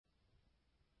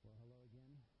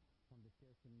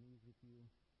share some news with you.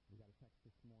 We got a text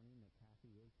this morning that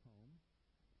Kathy is home.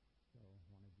 So I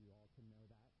wanted you all to know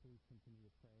that. Please continue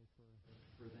to pray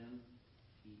for them,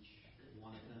 each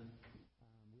one of them.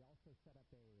 We also set up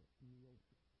a meal.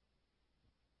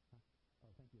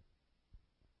 Thank you.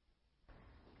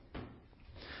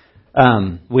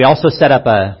 We also set up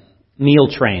a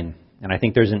meal train, and I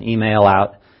think there's an email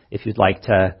out if you'd like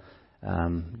to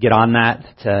get on that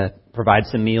to provide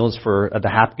some meals for the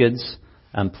Hapgoods.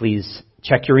 Please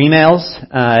check your emails.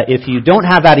 If you don't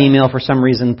have that email for some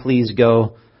reason, please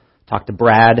go talk to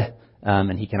Brad,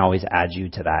 and he can always add you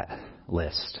to that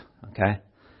list. Okay.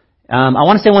 I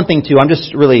want to say one thing too. I'm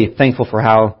just really thankful for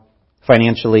how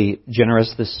financially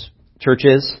generous this church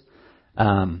is.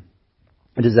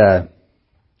 It is a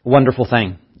wonderful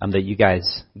thing that you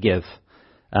guys give.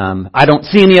 I don't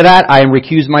see any of that. I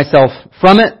recuse myself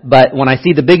from it, but when I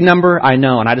see the big number, I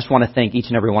know, and I just want to thank each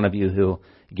and every one of you who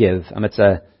give. It's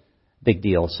a big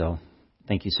deal, so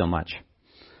thank you so much.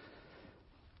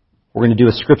 We're going to do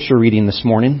a scripture reading this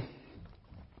morning.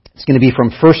 It's going to be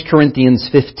from 1 Corinthians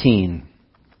 15,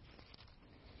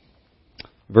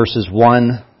 verses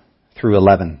 1 through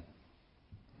 11.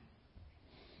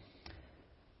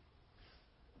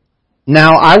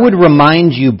 Now I would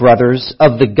remind you, brothers,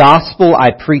 of the gospel I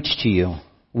preached to you,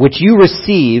 which you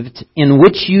received, in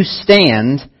which you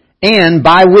stand, and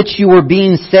by which you were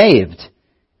being saved,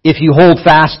 if you hold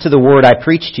fast to the word I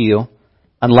preached to you,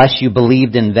 unless you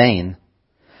believed in vain.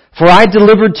 For I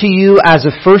delivered to you as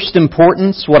of first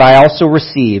importance what I also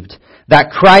received,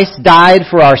 that Christ died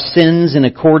for our sins in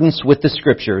accordance with the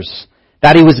Scriptures,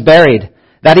 that He was buried,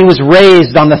 that He was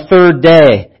raised on the third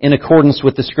day in accordance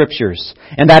with the Scriptures,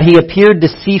 and that He appeared to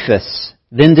Cephas,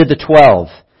 then to the 12.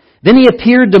 Then He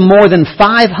appeared to more than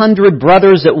 500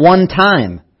 brothers at one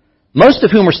time, most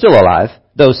of whom are still alive,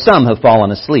 though some have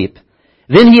fallen asleep.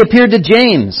 Then He appeared to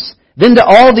James, then to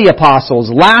all the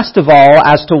apostles. Last of all,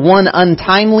 as to one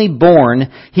untimely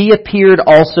born, He appeared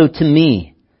also to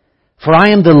me. For I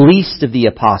am the least of the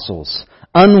apostles,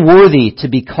 unworthy to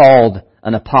be called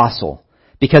an apostle,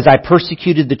 because I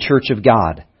persecuted the church of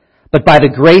God. But by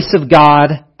the grace of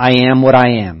God, I am what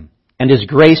I am, and His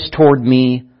grace toward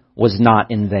me was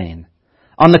not in vain.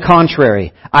 On the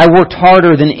contrary, I worked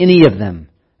harder than any of them,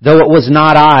 though it was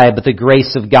not I, but the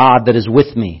grace of God that is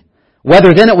with me.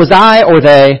 Whether then it was I or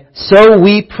they, so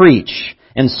we preach,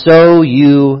 and so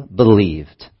you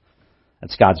believed.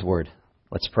 That's God's word.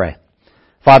 Let's pray.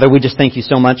 Father, we just thank you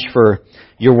so much for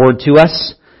your word to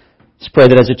us. Just pray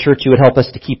that as a church you would help us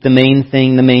to keep the main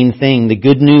thing, the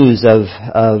good news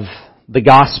of the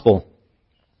gospel.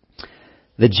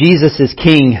 That Jesus is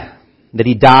King, that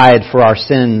He died for our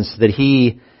sins, that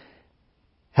He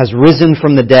has risen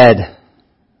from the dead,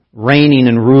 reigning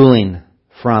and ruling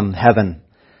from heaven.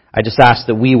 I just ask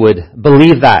that we would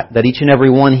believe that each and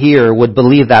every one here would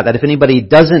believe that if anybody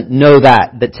doesn't know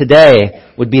that today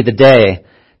would be the day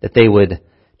that they would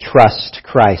trust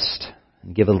Christ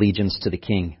and give allegiance to the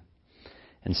King.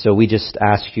 And so we just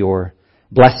ask your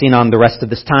blessing on the rest of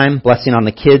this time, blessing on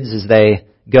the kids as they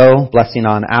go, blessing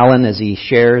on Alan as he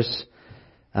shares.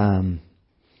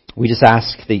 We just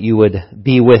ask that you would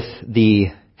be with the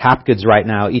Hapgoods right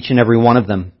now, each and every one of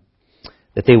them,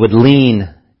 that they would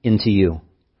lean into you.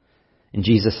 In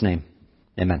Jesus' name,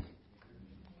 amen.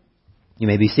 You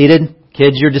may be seated.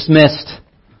 Kids, you're dismissed.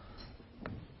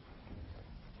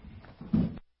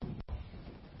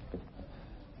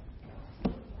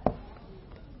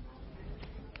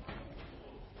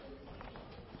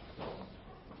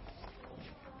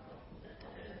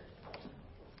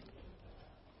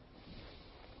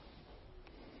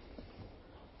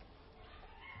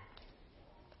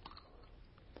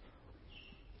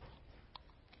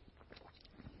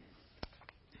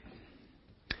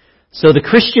 So the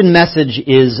Christian message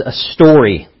is a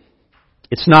story.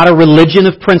 It's not a religion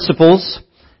of principles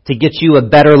to get you a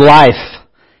better life.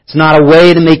 It's not a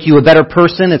way to make you a better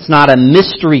person. It's not a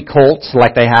mystery cult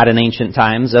like they had in ancient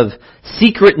times of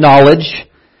secret knowledge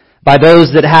by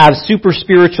those that have super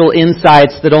spiritual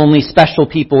insights that only special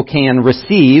people can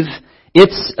receive.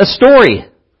 It's a story.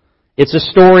 It's a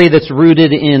story that's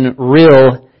rooted in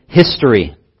real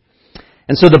history.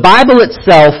 And so the Bible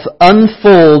itself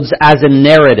unfolds as a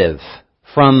narrative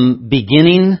from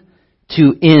beginning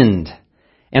to end.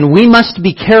 And we must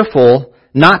be careful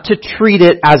not to treat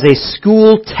it as a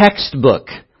school textbook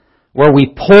where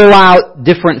we pull out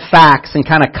different facts and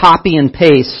kind of copy and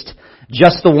paste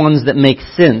just the ones that make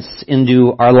sense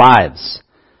into our lives.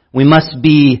 We must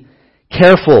be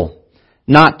careful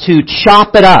not to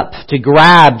chop it up, to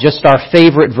grab just our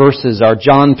favorite verses, our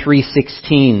John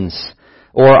 3:16s,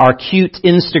 or our cute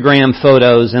Instagram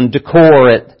photos and decor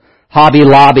at Hobby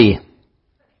Lobby.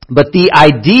 But the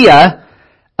idea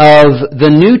of the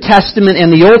New Testament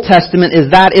and the Old Testament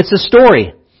is that it's a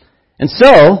story. And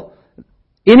so,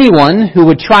 anyone who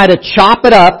would try to chop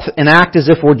it up and act as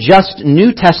if we're just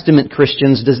New Testament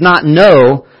Christians does not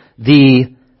know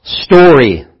the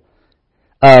story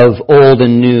of Old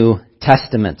and New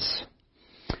Testaments.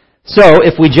 So,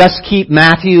 if we just keep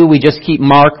Matthew, we just keep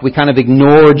Mark, we kind of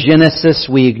ignore Genesis,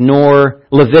 we ignore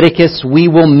Leviticus, we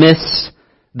will miss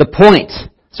the point.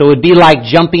 So it would be like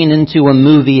jumping into a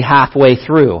movie halfway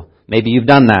through. Maybe you've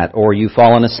done that, or you've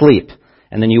fallen asleep,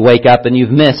 and then you wake up and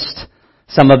you've missed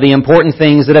some of the important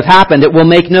things that have happened. It will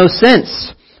make no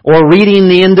sense. Or reading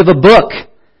the end of a book.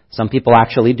 Some people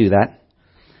actually do that.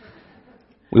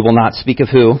 We will not speak of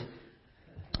who.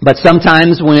 But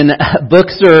sometimes when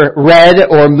books are read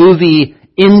or movie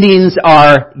endings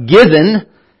are given,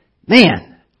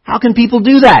 man, how can people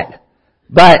do that?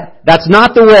 But that's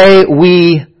not the way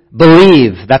we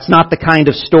believe. That's not the kind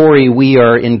of story we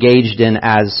are engaged in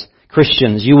as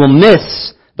Christians. You will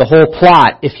miss the whole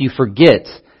plot if you forget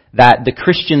that the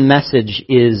Christian message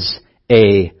is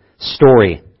a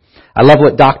story. I love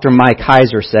what Dr. Mike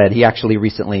Heiser said. He actually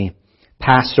recently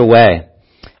passed away.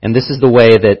 And this is the way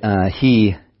that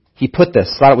he put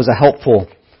this. I thought it was a helpful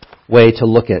way to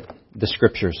look at the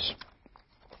Scriptures.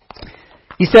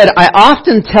 He said, I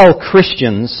often tell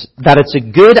Christians that it's a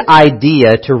good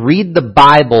idea to read the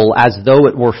Bible as though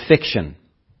it were fiction.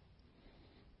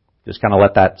 Just kind of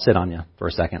let that sit on you for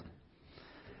a second.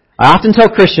 I often tell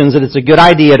Christians that it's a good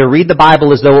idea to read the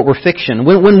Bible as though it were fiction.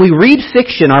 When we read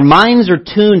fiction, our minds are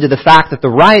tuned to the fact that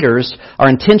the writers are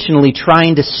intentionally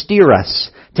trying to steer us,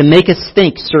 to make us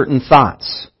think certain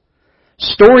thoughts.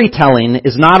 Storytelling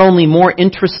is not only more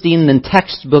interesting than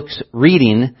textbooks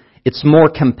reading, it's more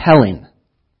compelling.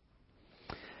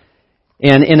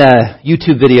 And in a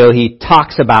YouTube video, he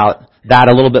talks about that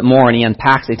a little bit more, and he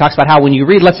unpacks it. He talks about how when you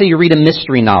read, let's say you read a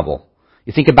mystery novel,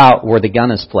 you think about where the gun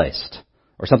is placed,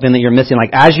 or something that you're missing. Like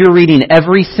as you're reading,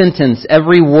 every sentence,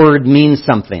 every word means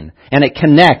something, and it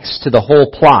connects to the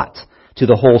whole plot, to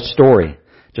the whole story,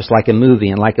 just like a movie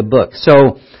and like a book.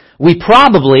 So we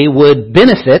probably would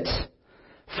benefit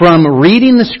from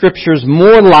reading the Scriptures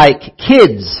more like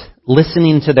kids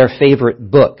listening to their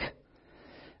favorite book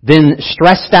than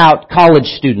stressed out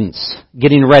college students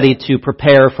getting ready to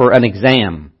prepare for an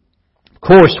exam. Of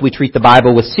course, we treat the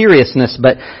Bible with seriousness,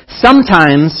 but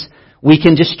sometimes we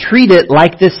can just treat it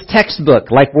like this textbook,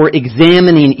 like we're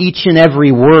examining each and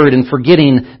every word and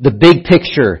forgetting the big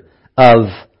picture of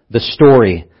the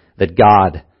story that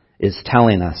God is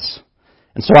telling us.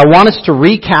 And so I want us to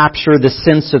recapture the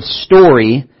sense of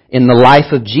story in the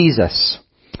life of Jesus.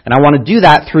 And I want to do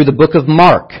that through the book of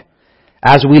Mark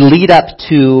as we lead up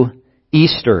to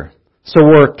Easter. So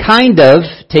we're kind of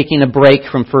taking a break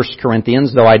from 1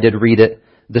 Corinthians, though I did read it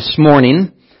this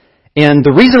morning. And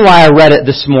the reason why I read it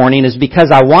this morning is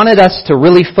because I wanted us to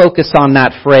really focus on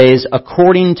that phrase,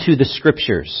 according to the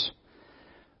Scriptures.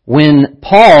 When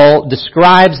Paul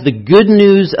describes the good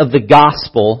news of the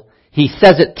gospel, he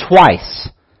says it twice.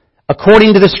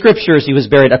 According to the Scriptures, he was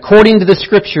buried. According to the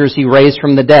Scriptures, he raised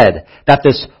from the dead. That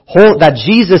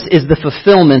Jesus is the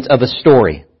fulfillment of a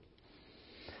story.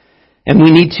 And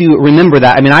we need to remember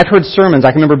that. I mean, I've heard sermons.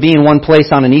 I can remember being in one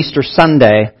place on an Easter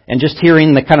Sunday and just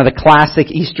hearing the kind of the classic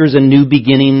Easter's a new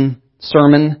beginning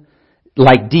sermon,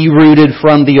 like derooted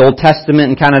from the Old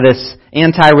Testament and kind of this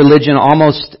anti-religion,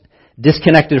 almost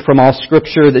disconnected from all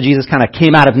Scripture, that Jesus kind of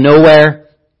came out of nowhere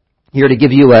here to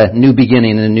give you a new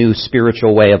beginning and a new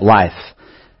spiritual way of life.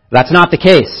 That's not the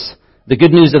case. The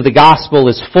good news of the gospel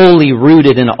is fully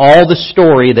rooted in all the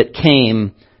story that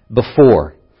came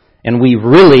before. And we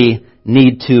really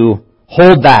need to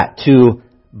hold that, to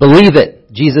believe it.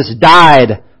 Jesus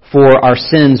died for our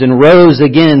sins and rose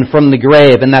again from the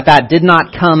grave, and that did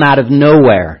not come out of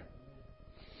nowhere.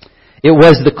 It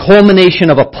was the culmination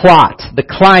of a plot, the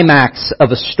climax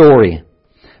of a story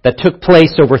that took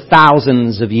place over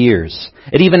thousands of years.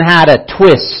 It even had a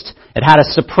twist. It had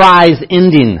a surprise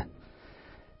ending.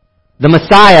 The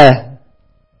Messiah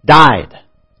died.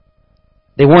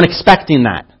 They weren't expecting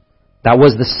that. That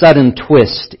was the sudden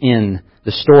twist in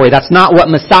the story. That's not what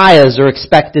Messiahs are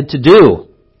expected to do.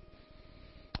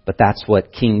 But that's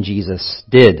what King Jesus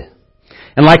did.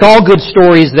 And like all good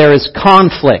stories, there is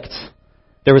conflict.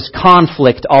 There is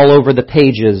conflict all over the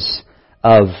pages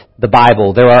of the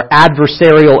Bible. There are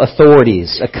adversarial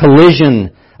authorities, a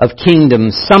collision of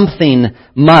kingdoms. Something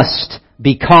must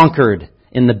be conquered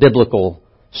in the biblical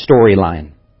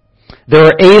storyline. There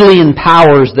are alien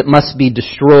powers that must be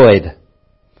destroyed.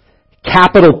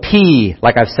 Capital P,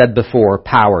 like I've said before,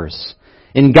 powers.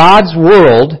 In God's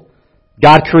world,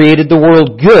 God created the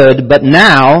world good, but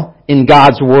now, in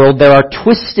God's world, there are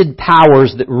twisted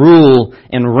powers that rule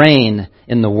and reign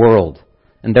in the world.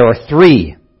 And there are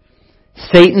three: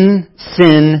 Satan,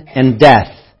 sin, and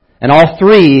death. And all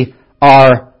three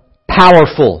are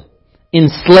powerful,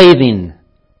 enslaving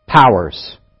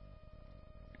powers.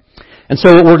 And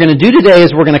so what we're going to do today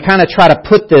is we're going to kind of try to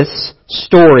put this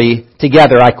story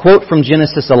together. I quote from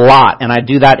Genesis a lot, and I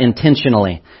do that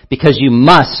intentionally, because you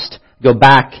must go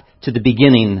back to the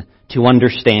beginning to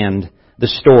understand the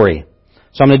story.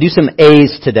 So I'm going to do some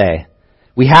A's today.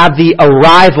 We have the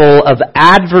arrival of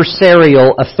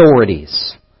adversarial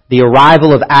authorities. The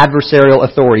arrival of adversarial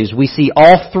authorities. We see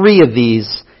all three of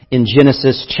these in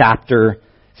Genesis chapter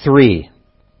 3.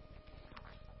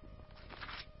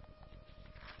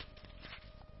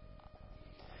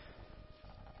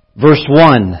 Verse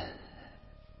 1.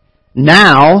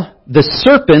 Now the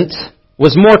serpent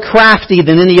was more crafty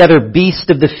than any other beast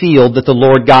of the field that the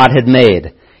Lord God had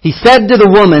made. He said to the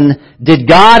woman, "Did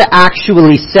God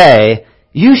actually say,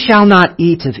 'You shall not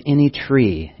eat of any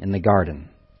tree in the garden'?"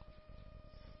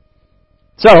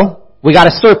 So, we got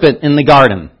a serpent in the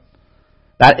garden.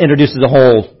 That introduces a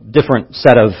whole different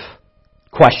set of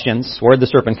questions. Where did the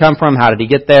serpent come from? How did he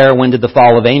get there? When did the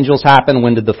fall of angels happen?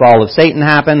 When did the fall of Satan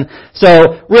happen?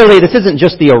 So, really, this isn't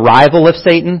just the arrival of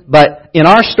Satan, but in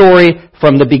our story,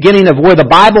 from the beginning of where the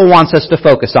Bible wants us to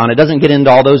focus on, it doesn't get into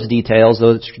all those details,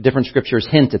 those different scriptures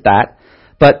hint at that,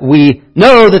 but we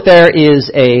know that there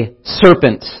is a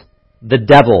serpent, the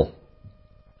devil.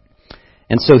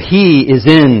 And so he is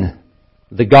in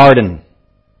the garden.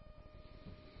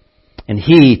 And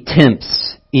he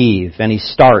tempts Eve, and he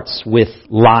starts with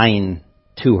lying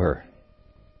to her.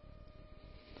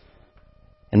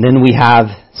 And then we have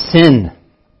sin.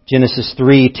 Genesis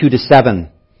 3, 2-7.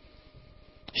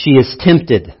 She is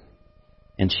tempted,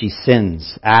 and she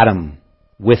sins. Adam,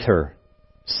 with her,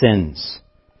 sins.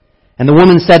 And the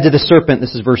woman said to the serpent,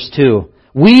 this is verse 2,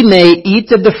 "We may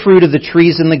eat of the fruit of the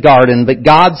trees in the garden, but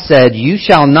God said, 'You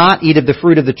shall not eat of the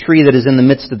fruit of the tree that is in the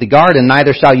midst of the garden,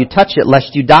 neither shall you touch it,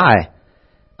 lest you die.'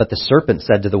 But the serpent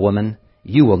said to the woman,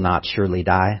 'You will not surely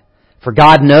die. For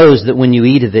God knows that when you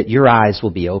eat of it, your eyes will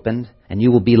be opened, and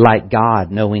you will be like God,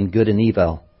 knowing good and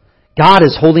evil.'" God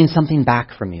is holding something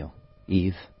back from you,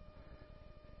 Eve.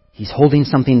 He's holding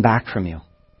something back from you.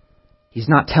 He's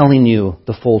not telling you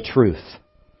the full truth.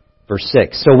 Verse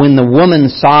 6, "So when the woman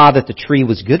saw that the tree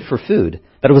was good for food,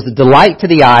 that it was a delight to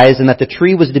the eyes, and that the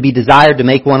tree was to be desired to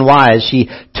make one wise, she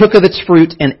took of its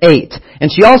fruit and ate. And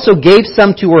she also gave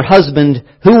some to her husband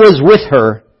who was with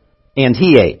her, and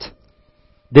he ate.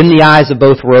 Then the eyes of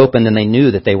both were opened, and they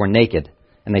knew that they were naked.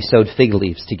 And they sewed fig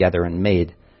leaves together and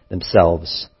made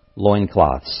themselves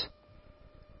loincloths."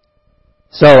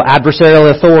 So, adversarial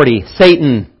authority,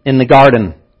 Satan in the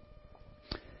garden,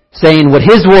 saying what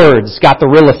his words got the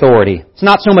real authority. It's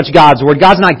not so much God's word.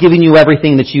 God's not giving you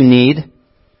everything that you need.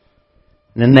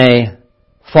 And then they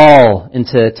fall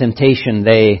into temptation.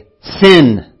 They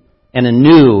sin, and a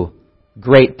new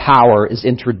great power is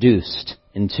introduced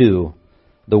into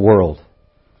the world.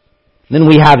 And then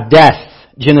we have death.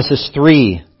 Genesis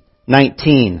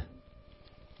 3:19.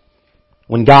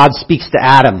 When God speaks to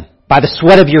Adam, "By the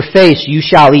sweat of your face you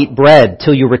shall eat bread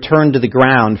till you return to the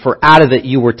ground, for out of it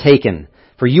you were taken.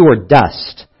 For you are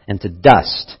dust, and to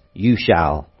dust you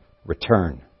shall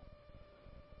return."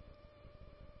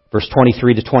 Verse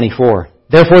 23-24.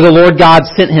 "Therefore the Lord God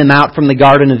sent him out from the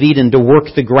Garden of Eden to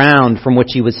work the ground from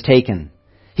which he was taken.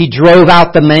 He drove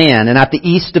out the man, and at the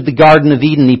east of the Garden of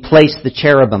Eden he placed the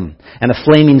cherubim and a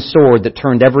flaming sword that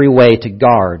turned every way to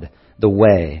guard the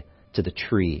way to the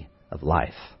tree of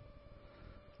life."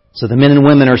 So the men and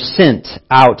women are sent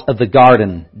out of the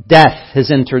garden. Death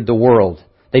has entered the world.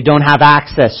 They don't have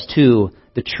access to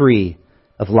the tree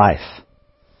of life.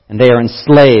 And they are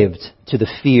enslaved to the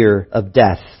fear of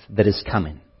death that is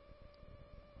coming.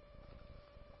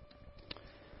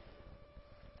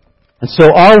 And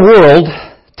so our world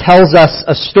tells us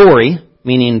a story,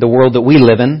 meaning the world that we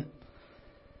live in,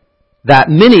 that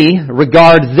many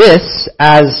regard this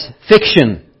as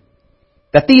fiction.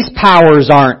 That these powers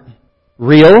aren't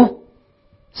real.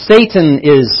 Satan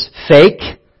is fake.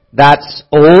 That's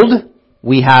old.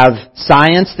 We have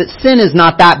science that sin is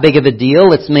not that big of a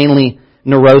deal. It's mainly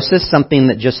neurosis, something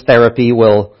that just therapy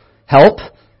will help,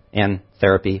 and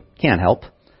therapy can help.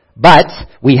 But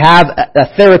we have a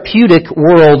therapeutic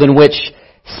world in which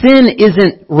sin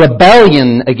isn't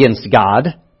rebellion against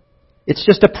God. It's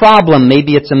just a problem.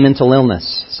 Maybe it's a mental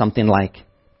illness, something like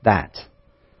that.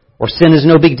 Or sin is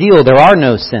no big deal. There are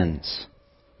no sins.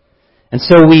 And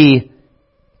so we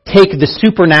take the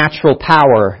supernatural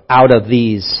power out of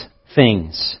these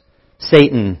things.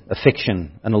 Satan, a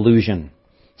fiction, an illusion.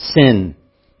 Sin,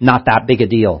 not that big a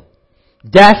deal.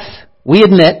 Death, we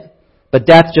admit, but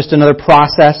death just another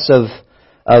process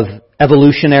of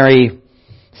evolutionary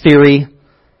theory,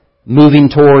 moving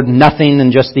toward nothing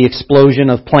and just the explosion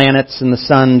of planets and the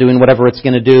sun doing whatever it's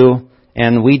going to do.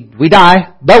 And we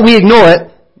die, but we ignore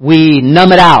it. We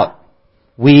numb it out.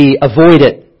 We avoid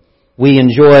it. We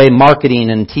enjoy marketing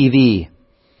and TV.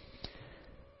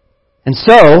 And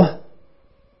so,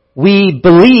 we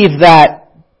believe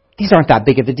that these aren't that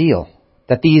big of a deal.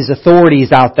 That these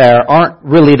authorities out there aren't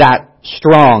really that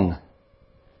strong.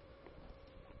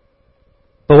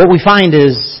 But what we find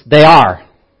is they are,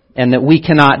 and that we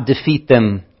cannot defeat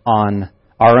them on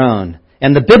our own.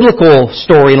 And the biblical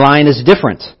storyline is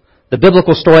different. The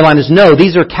biblical storyline is no,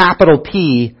 these are capital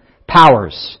P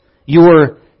powers. You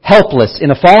are helpless.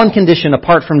 In a fallen condition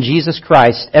apart from Jesus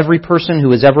Christ, every person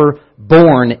who is ever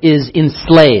born is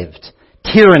enslaved,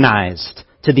 tyrannized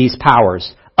to these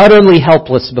powers, utterly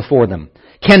helpless before them,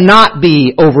 cannot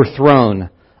be overthrown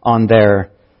on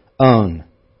their own.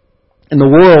 And the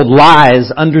world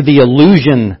lies under the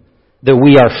illusion that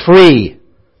we are free,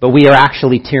 but we are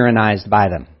actually tyrannized by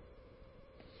them.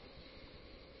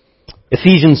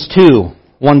 Ephesians 2,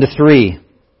 1-3,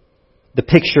 the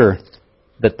picture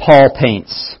that Paul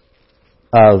paints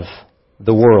of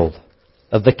the world,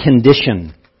 of the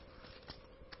condition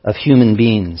of human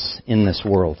beings in this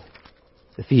world.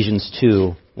 Ephesians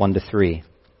 2, 1-3.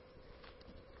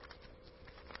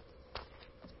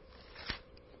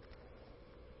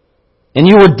 And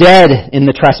you were dead in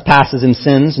the trespasses and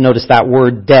sins. Notice that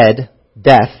word dead,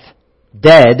 death.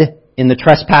 Dead in the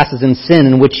trespasses and sin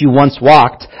in which you once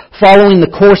walked, following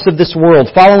the course of this world,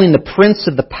 following the prince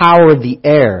of the power of the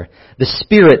air, the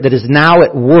spirit that is now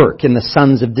at work in the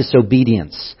sons of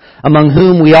disobedience, among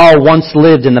whom we all once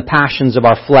lived in the passions of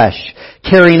our flesh,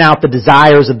 carrying out the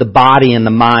desires of the body and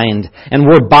the mind, and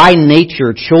were by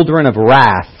nature children of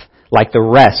wrath, like the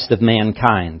rest of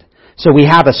mankind. So we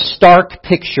have a stark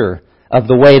picture of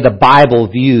the way the Bible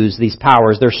views these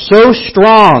powers. They're so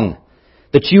strong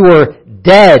that you are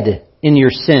dead in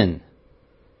your sin.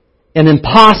 An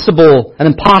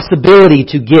impossibility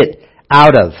to get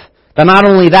out of. But not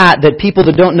only that people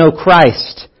that don't know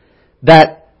Christ,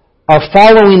 that are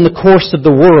following the course of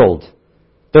the world,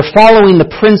 they're following the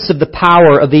prince of the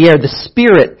power of the air. The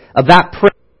spirit of that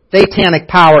satanic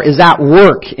power is at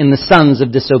work in the sons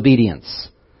of disobedience.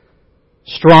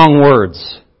 Strong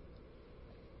words.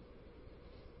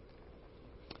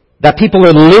 That people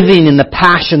are living in the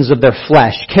passions of their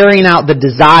flesh, carrying out the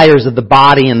desires of the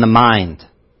body and the mind.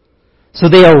 So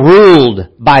they are ruled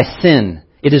by sin.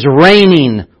 It is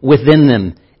reigning within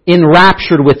them,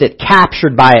 enraptured with it,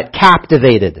 captured by it,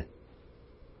 captivated.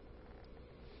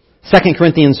 2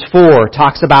 Corinthians 4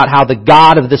 talks about how the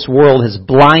God of this world has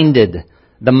blinded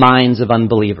the minds of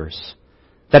unbelievers.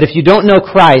 That if you don't know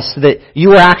Christ, that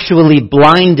you are actually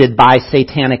blinded by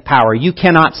satanic power. You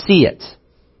cannot see it.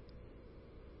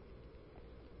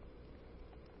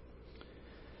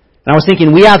 And I was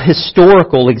thinking, we have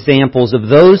historical examples of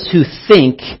those who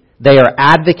think they are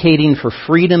advocating for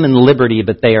freedom and liberty,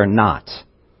 but they are not.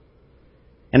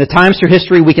 And at times through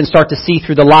history, we can start to see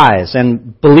through the lies.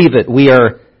 And believe it, we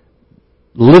are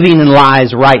living in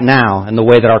lies right now in the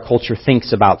way that our culture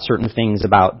thinks about certain things,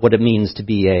 about what it means to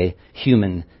be a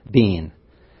human being.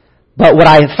 But what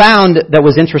I found that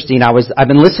was interesting, I've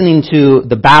been listening to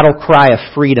The Battle Cry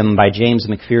of Freedom by James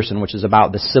McPherson, which is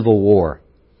about the Civil War.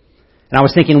 And I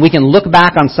was thinking we can look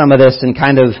back on some of this and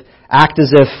kind of act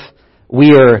as if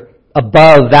we are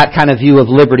above that kind of view of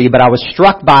liberty, but I was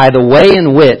struck by the way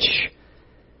in which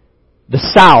the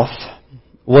South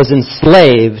was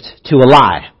enslaved to a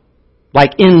lie.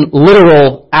 Like in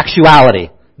literal actuality.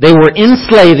 They were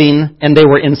enslaving and they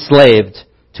were enslaved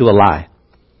to a lie.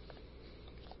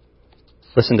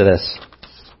 Listen to this.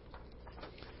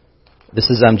 This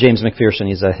is James McPherson.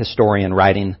 He's a historian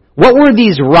writing. What were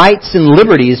these rights and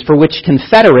liberties for which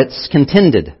Confederates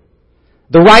contended?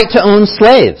 The right to own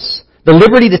slaves, the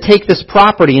liberty to take this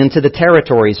property into the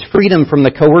territories, freedom from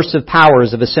the coercive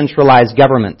powers of a centralized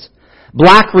government.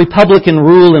 Black Republican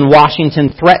rule in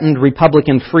Washington threatened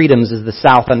Republican freedoms as the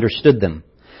South understood them.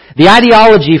 The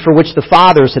ideology for which the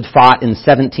fathers had fought in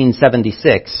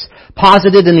 1776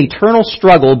 posited an eternal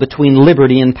struggle between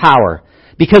liberty and power,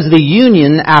 because the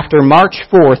Union, after March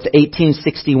 4th,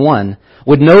 1861,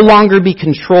 would no longer be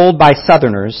controlled by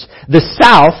Southerners. The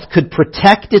South could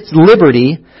protect its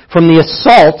liberty from the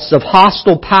assaults of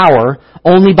hostile power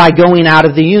only by going out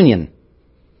of the Union.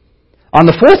 On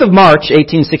the 4th of March,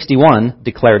 1861,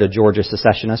 declared a Georgia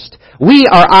secessionist, we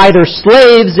are either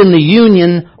slaves in the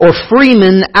Union or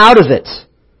freemen out of it.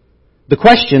 The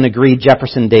question, agreed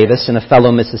Jefferson Davis and a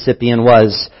fellow Mississippian,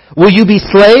 was, will you be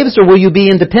slaves or will you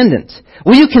be independent?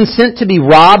 Will you consent to be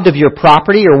robbed of your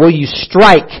property or will you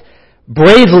strike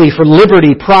bravely for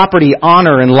liberty, property,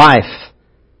 honor, and life?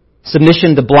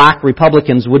 Submission to black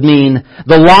Republicans would mean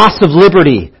the loss of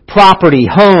liberty, property,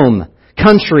 home,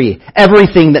 country,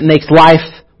 everything that makes life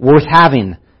worth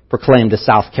having, proclaimed a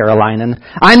South Carolinian.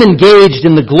 I'm engaged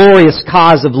in the glorious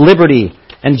cause of liberty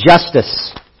and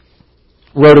justice,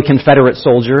 wrote a Confederate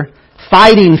soldier,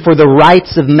 fighting for the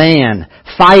rights of man,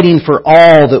 fighting for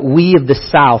all that we of the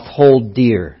South hold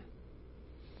dear.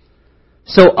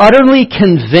 So utterly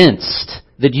convinced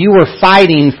that you are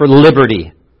fighting for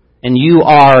liberty and you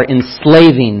are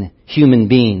enslaving human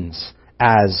beings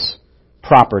as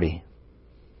property.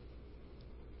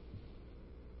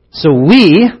 So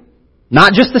we,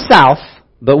 not just the South,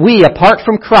 but we, apart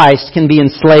from Christ, can be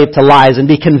enslaved to lies and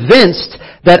be convinced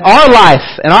that our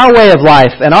life and our way of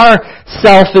life and our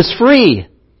self is free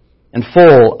and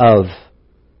full of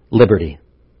liberty.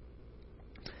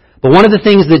 But one of the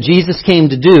things that Jesus came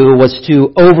to do was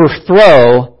to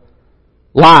overthrow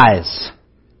lies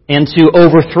and to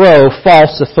overthrow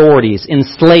false authorities,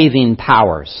 enslaving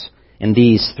powers in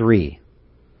these three: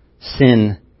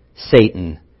 sin,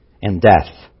 Satan, and death.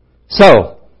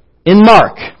 So, in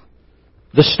Mark,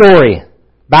 the story,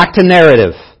 back to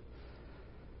narrative.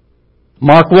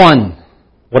 Mark 1,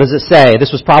 what does it say?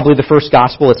 This was probably the first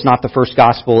gospel. It's not the first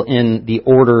gospel in the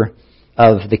order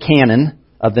of the canon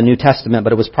of the New Testament,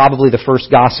 but it was probably the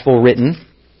first gospel written.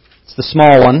 It's the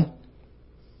small one.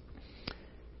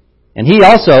 And he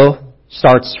also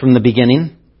starts from the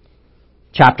beginning.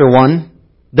 Chapter 1.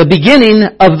 The beginning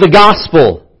of the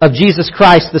gospel of Jesus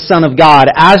Christ, the Son of God,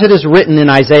 as it is written in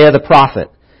Isaiah the prophet.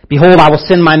 Behold, I will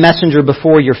send my messenger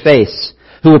before your face,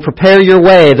 who will prepare your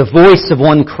way, the voice of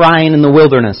one crying in the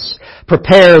wilderness.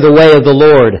 Prepare the way of the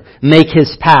Lord, make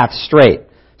his path straight.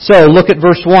 So, look at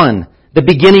verse 1. The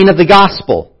beginning of the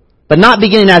gospel. But not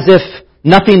beginning as if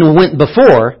nothing went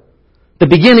before. The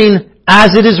beginning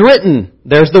as it is written.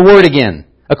 There's the word again.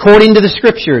 According to the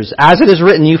Scriptures, as it is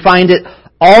written. You find it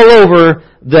all over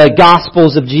the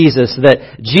Gospels of Jesus,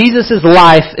 that Jesus'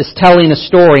 life is telling a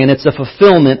story, and it's a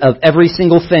fulfillment of every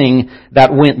single thing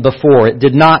that went before. It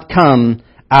did not come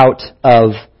out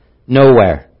of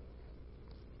nowhere.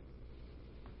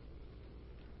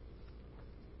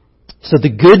 So the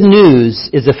good news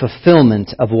is a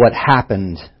fulfillment of what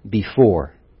happened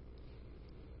before.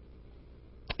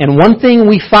 And one thing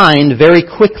we find very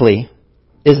quickly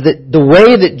is that the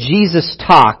way that Jesus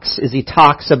talks is he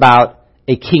talks about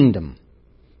a kingdom.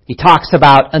 He talks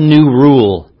about a new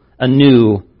rule, a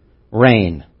new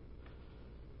reign.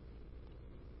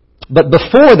 But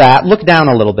before that, look down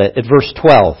a little bit at verse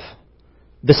 12.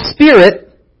 The Spirit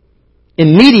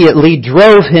immediately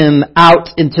drove him out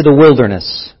into the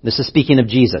wilderness. This is speaking of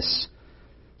Jesus.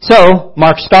 So,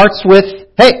 Mark starts with,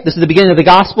 hey, this is the beginning of the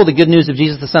gospel, the good news of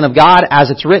Jesus, the Son of God, as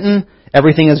it's written.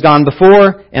 Everything has gone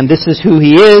before, and this is who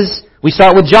he is. We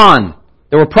start with John.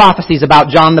 There were prophecies about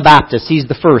John the Baptist. He's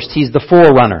the first. He's the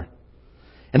forerunner.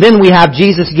 And then we have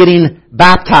Jesus getting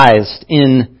baptized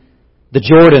in the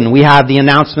Jordan. We have the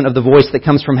announcement of the voice that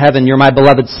comes from heaven. You're my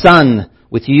beloved Son.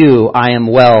 With you I am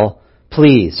well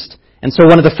pleased. And so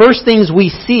one of the first things we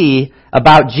see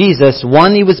about Jesus,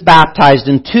 one, he was baptized,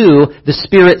 and two, the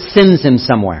Spirit sends him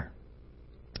somewhere.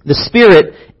 The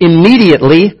Spirit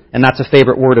immediately, and that's a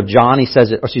favorite word of John,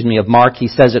 of Mark, he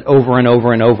says it over and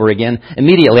over and over again.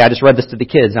 Immediately, I just read this to the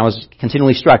kids, and I was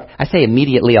continually struck. I say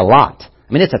immediately a lot.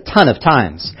 I mean, it's a ton of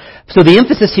times. So the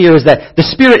emphasis here is that the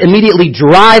Spirit immediately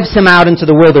drives him out into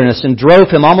the wilderness, and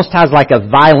drove him almost has like a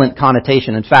violent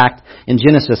connotation. In fact, in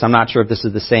Genesis, I'm not sure if this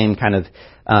is the same kind of,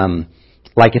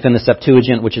 like if in the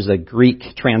Septuagint, which is a Greek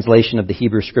translation of the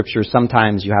Hebrew Scriptures,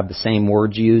 sometimes you have the same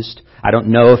words used. I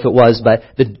don't know if it was,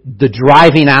 but the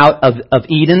driving out of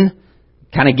Eden,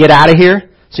 kind of get out of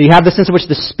here. So you have the sense in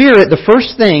which the Spirit, the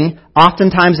first thing,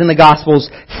 oftentimes in the Gospels,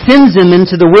 sends him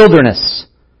into the wilderness.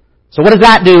 So what does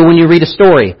that do when you read a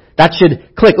story? That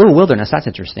should click, ooh, wilderness, that's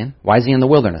interesting. Why is he in the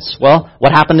wilderness? Well,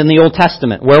 what happened in the Old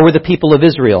Testament? Where were the people of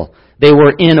Israel? They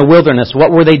were in a wilderness.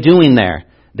 What were they doing there?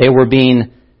 They were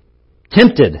being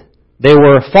tempted. They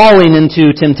were falling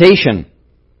into temptation.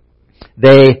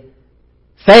 They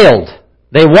failed.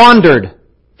 They wandered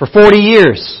for 40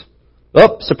 years.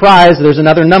 Oh, surprise, there's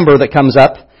another number that comes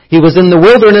up. He was in the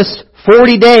wilderness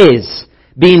 40 days,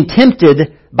 being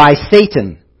tempted by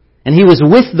Satan. And he was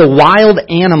with the wild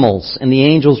animals, and the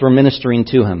angels were ministering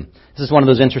to him. This is one of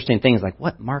those interesting things, like,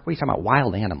 what, Mark, what are you talking about,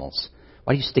 wild animals?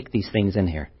 Why do you stick these things in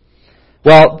here?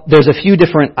 Well, there's a few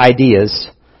different ideas.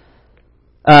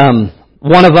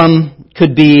 One of them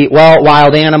could be, well,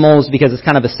 wild animals, because it's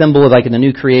kind of a symbol of like in the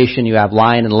new creation, you have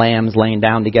lion and lambs laying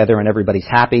down together and everybody's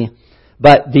happy.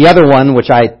 But the other one, which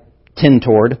I tend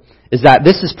toward, is that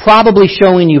this is probably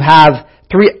showing you have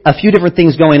a few different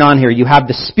things going on here. You have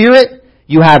the Spirit,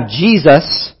 you have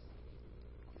Jesus,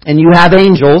 and you have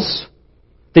angels.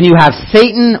 Then you have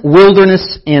Satan,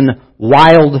 wilderness, and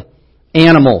wild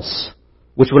animals,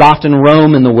 which would often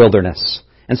roam in the wilderness.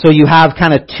 And so you have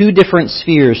kind of two different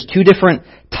spheres, two different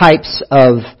types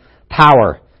of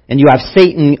power. And you have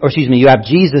you have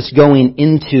Jesus going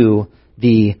into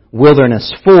the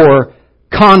wilderness for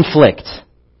conflict.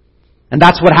 And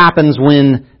that's what happens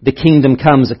when the kingdom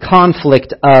comes, a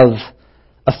conflict of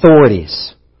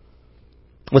authorities.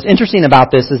 What's interesting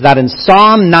about this is that in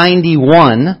Psalm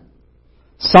 91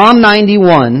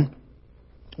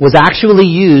 was actually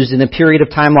used in a period of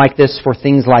time like this for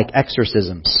things like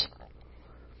exorcisms.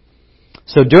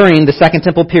 So during the Second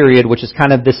Temple period, which is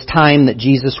kind of this time that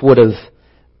Jesus would have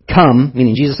come,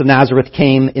 meaning Jesus of Nazareth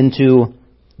came into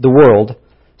the world,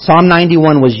 Psalm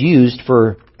 91 was used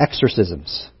for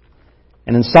exorcisms.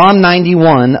 And in Psalm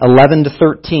 91, 11 to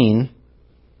 13,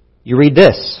 you read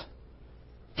this.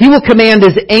 He will command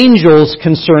His angels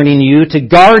concerning you to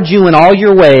guard you in all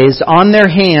your ways. On their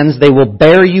hands they will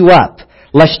bear you up,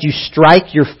 lest you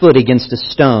strike your foot against a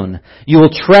stone. You will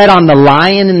tread on the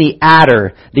lion and the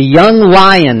adder, the young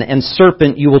lion and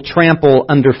serpent you will trample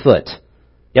underfoot.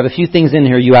 You have a few things in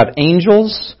here. You have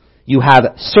angels, you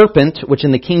have serpent, which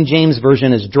in the King James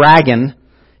Version is dragon.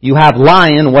 You have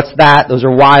lion, what's that? Those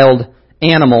are wild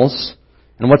animals.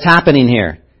 And what's happening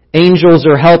here? Angels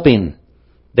are helping.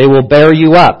 They will bear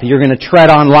you up. You're going to tread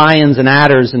on lions and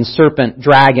adders and serpent,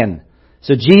 dragon.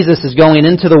 So Jesus is going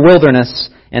into the wilderness,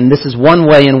 and this is one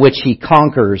way in which He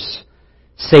conquers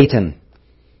Satan.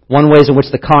 One way in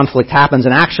which the conflict happens.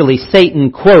 And actually,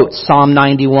 Satan quotes Psalm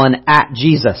 91 at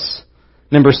Jesus.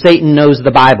 Remember, Satan knows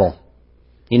the Bible.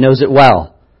 He knows it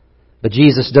well. But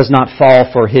Jesus does not fall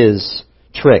for his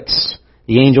tricks.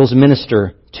 The angels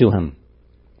minister to Him.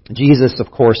 Jesus,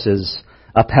 of course, is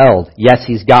upheld. Yes,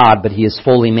 He's God, but He is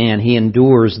fully man. He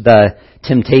endures the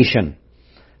temptation.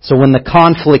 So when the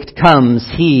conflict comes,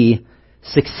 He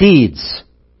succeeds.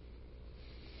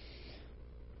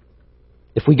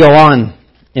 If we go on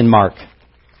in Mark,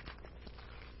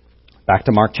 back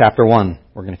to Mark chapter 1.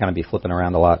 We're going to kind of be flipping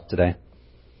around a lot today.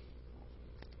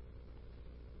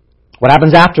 What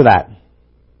happens after that?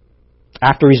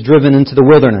 After He's driven into the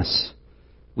wilderness,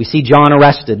 we see John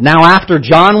arrested. Now after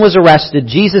John was arrested,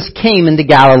 Jesus came into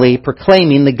Galilee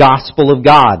proclaiming the gospel of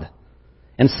God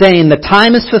and saying, the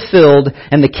time is fulfilled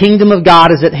and the kingdom of God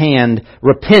is at hand.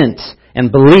 Repent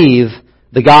and believe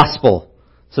the gospel.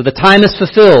 So the time is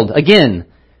fulfilled. Again,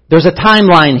 there's a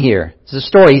timeline here. It's a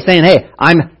story. He's saying, hey,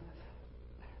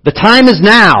 the time is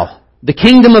now. The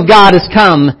kingdom of God has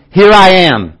come. Here I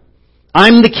am.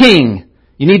 I'm the king.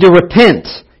 You need to repent.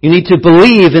 You need to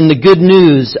believe in the good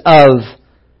news of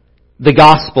the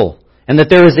gospel, and that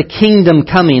there is a kingdom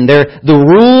coming. The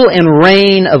rule and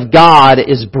reign of God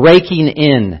is breaking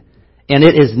in, and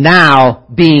it is now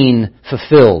being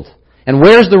fulfilled. And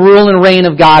where's the rule and reign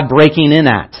of God breaking in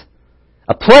at?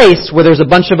 A place where there's a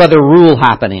bunch of other rule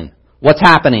happening. What's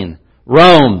happening?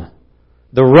 Rome,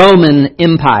 the Roman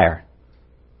Empire,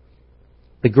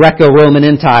 the Greco-Roman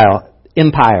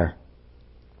Empire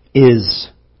is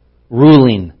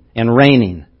ruling and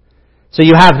reigning. So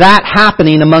you have that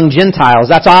happening among Gentiles.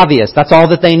 That's obvious. That's all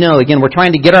that they know. Again, we're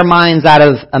trying to get our minds out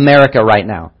of America right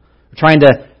now.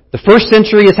 The first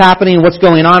century is happening. What's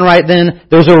going on right then?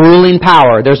 There's a ruling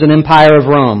power. There's an empire of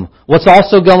Rome. What's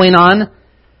also going on?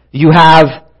 You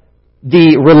have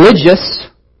the religious,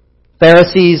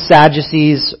 Pharisees,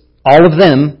 Sadducees, all of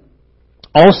them.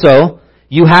 Also,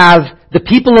 you have the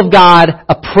people of God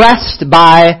oppressed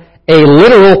by a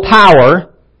literal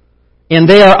power, and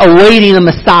they are awaiting a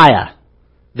Messiah.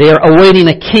 They are awaiting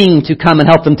a king to come and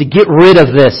help them to get rid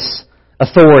of this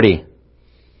authority.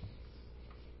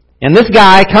 And this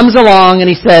guy comes along and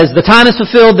he says, the time is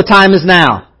fulfilled, the time is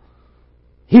now.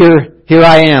 Here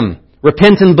I am.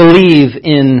 Repent and believe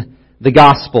in the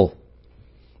gospel.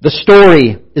 The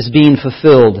story is being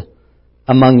fulfilled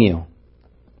among you.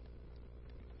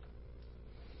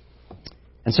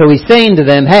 And so he's saying to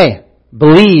them, hey,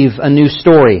 believe a new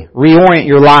story. Reorient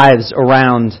your lives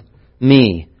around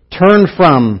me. Turn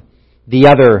from the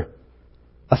other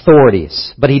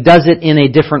authorities. But He does it in a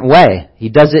different way. He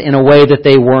does it in a way that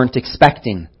they weren't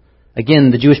expecting.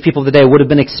 Again, the Jewish people of the day would have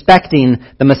been expecting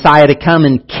the Messiah to come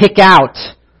and kick out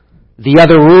the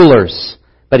other rulers.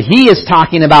 But He is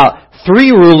talking about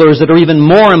three rulers that are even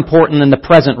more important than the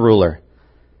present ruler.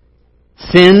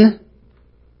 Sin,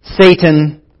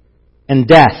 Satan, and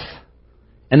death.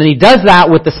 And then he does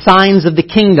that with the signs of the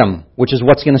kingdom, which is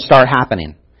what's going to start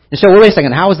happening. And so, wait a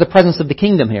second, how is the presence of the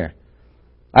kingdom here?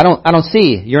 I don't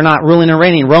see. You're not ruling and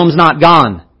reigning. Rome's not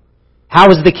gone. How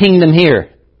is the kingdom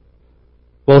here?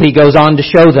 Well, he goes on to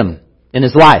show them in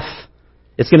his life.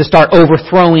 It's going to start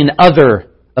overthrowing other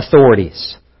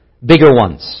authorities, bigger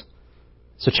ones.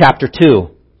 So chapter 2,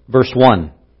 verse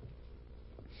 1.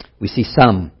 We see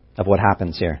some of what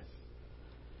happens here.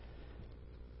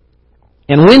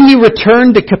 And when he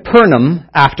returned to Capernaum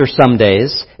after some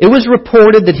days, it was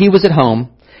reported that he was at home,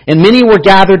 and many were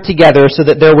gathered together so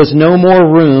that there was no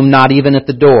more room, not even at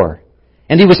the door.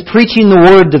 And he was preaching the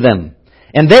word to them.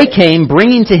 And they came,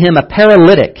 bringing to him a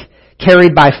paralytic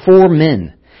carried by 4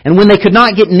 men. And when they could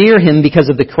not get near him because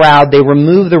of the crowd, they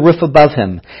removed the roof above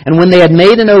him. And when they had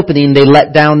made an opening, they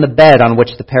let down the bed on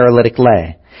which the paralytic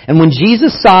lay. And when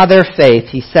Jesus saw their faith,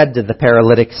 he said to the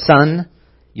paralytic, "Son,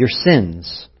 your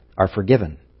sins are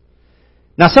forgiven."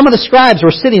 Now some of the scribes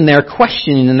were sitting there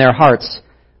questioning in their hearts,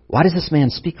 "Why does this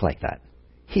man speak like that?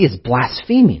 He is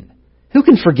blaspheming. Who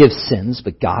can forgive sins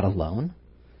but God alone?"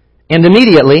 And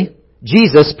immediately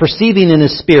Jesus, perceiving in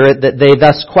his spirit that they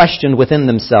thus questioned within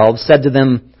themselves, said to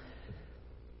them,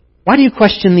 "Why do you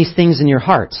question these things in your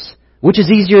hearts? Which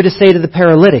is easier to say to the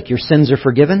paralytic, 'Your sins are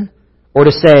forgiven,' or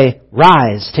to say,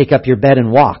 'Rise, take up your bed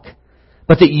and walk'?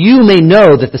 But that you may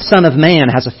know that the Son of Man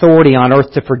has authority on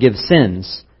earth to forgive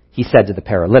sins," he said to the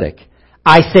paralytic,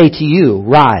 "I say to you,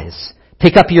 rise,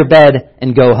 pick up your bed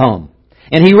and go home."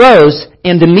 And he rose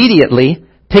and immediately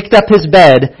picked up his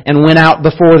bed and went out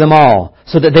before them all,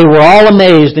 so that they were all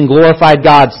amazed and glorified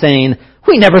God, saying,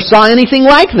 "We never saw anything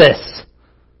like this."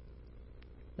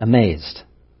 Amazed.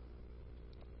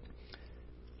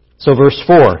 So verse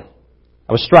 4,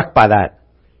 I was struck by that.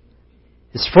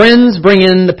 His friends bring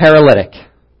in the paralytic.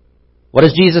 What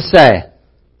does Jesus say?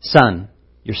 "Son,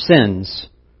 your sins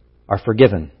are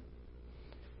forgiven."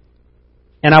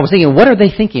 And I was thinking, what are they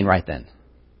thinking right then?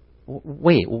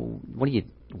 Wait, why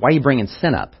are you bringing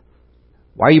sin up?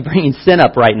 Why are you bringing sin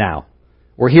up right now?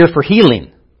 We're here for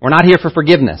healing. We're not here for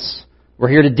forgiveness. We're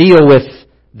here to deal with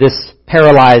this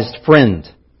paralyzed friend.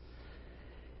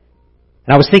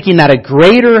 And I was thinking that a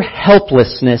greater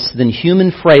helplessness than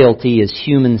human frailty is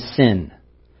human sin.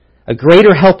 A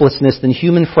greater helplessness than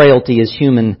human frailty is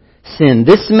human sin.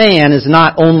 This man is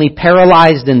not only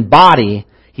paralyzed in body,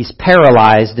 he's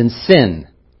paralyzed in sin.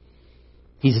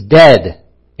 He's dead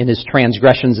in his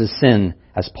transgressions of sin,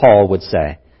 as Paul would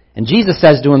say. And Jesus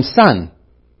says to him, "Son,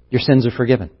 your sins are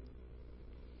forgiven."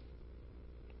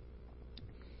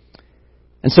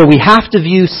 And so we have to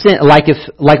view sin, like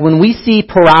when we see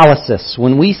paralysis,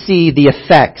 when we see the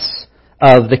effects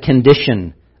of the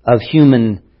condition of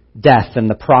human death and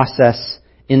the process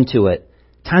into it,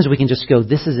 times we can just go,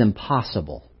 "This is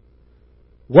impossible.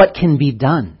 What can be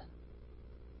done?"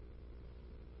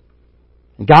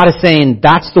 And God is saying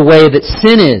that's the way that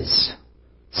sin is.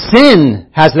 Sin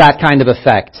has that kind of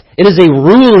effect. It is a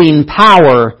ruling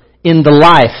power in the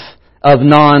life of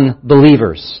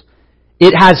non-believers.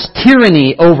 It has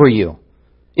tyranny over you.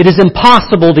 It is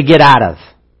impossible to get out of.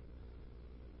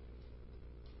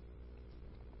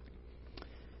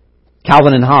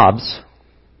 Calvin and Hobbes.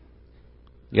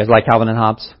 You guys like Calvin and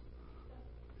Hobbes?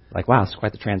 Like, wow, it's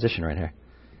quite the transition right here.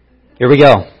 Here we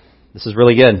go. This is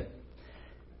really good.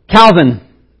 Calvin,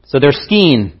 so they're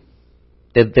skiing.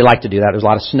 They like to do that. There's a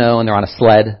lot of snow and they're on a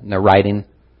sled and they're riding.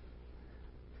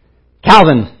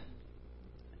 Calvin,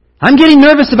 "I'm getting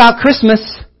nervous about Christmas."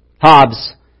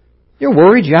 Hobbes, "You're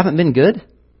worried you haven't been good?"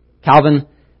 Calvin,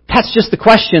 "That's just the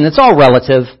question. It's all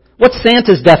relative. What's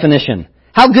Santa's definition?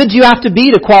 How good do you have to be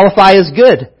to qualify as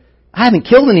good? I haven't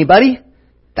killed anybody.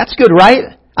 That's good,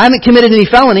 right? I haven't committed any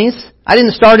felonies. I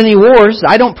didn't start any wars.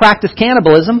 I don't practice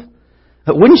cannibalism.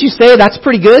 But wouldn't you say that's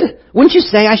pretty good? Wouldn't you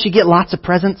say I should get lots of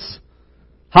presents?"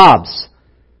 Hobbes,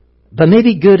 "But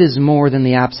maybe good is more than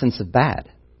the absence of bad."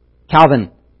 Calvin,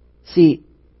 "See,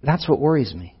 that's what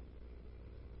worries me."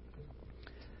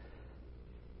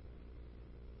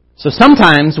 So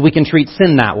sometimes we can treat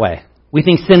sin that way. We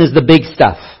think sin is the big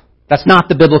stuff. That's not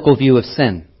the biblical view of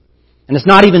sin. And it's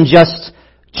not even just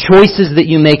choices that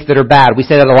you make that are bad. We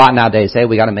say that a lot nowadays. Hey,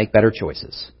 we got to make better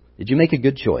choices. Did you make a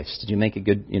good choice? Did you make a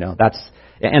good,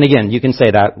 and again, you can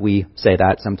say that. We say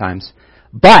that sometimes.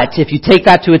 But if you take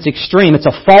that to its extreme, it's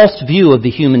a false view of the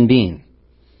human being.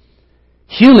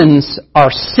 Humans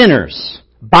are sinners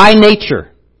by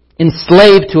nature,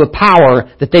 enslaved to a power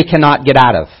that they cannot get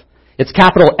out of. It's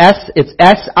capital S, it's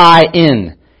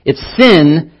S-I-N. It's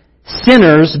sin,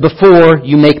 sinners before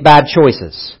you make bad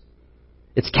choices.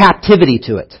 It's captivity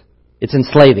to it. It's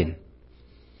enslaving.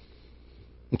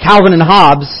 And Calvin and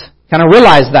Hobbes kind of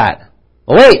realized that.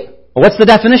 Well, wait, Well, what's the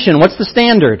definition? What's the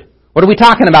standard? What are we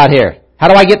talking about here? How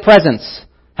do I get presents?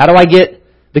 How do I get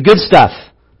the good stuff?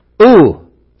 Ooh,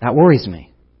 that worries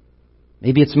me.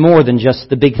 Maybe it's more than just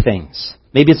the big things.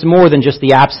 Maybe it's more than just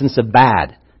the absence of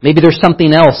bad. Maybe there's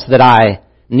something else that I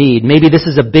need. Maybe this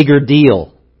is a bigger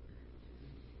deal.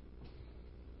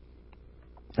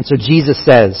 And so Jesus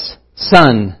says,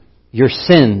 son, your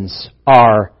sins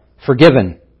are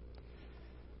forgiven.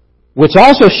 Which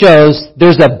also shows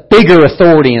there's a bigger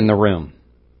authority in the room.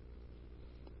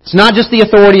 It's not just the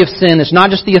authority of sin. It's not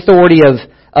just the authority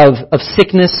of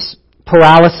sickness,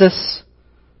 paralysis.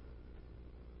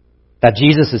 That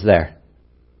Jesus is there.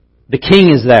 The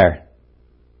King is there.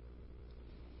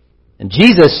 And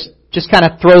Jesus just kind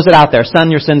of throws it out there. Son,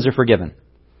 your sins are forgiven.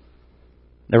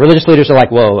 The religious leaders are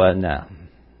like, whoa, no.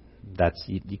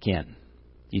 You can't.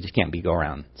 You just can't go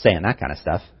around saying that kind of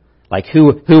stuff. Like,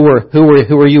 who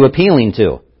are you appealing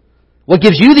to? What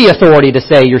gives you the authority to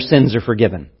say your sins are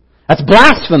forgiven? That's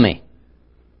blasphemy.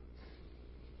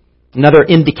 Another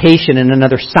indication and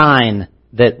another sign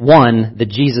that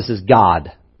Jesus is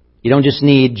God. You don't just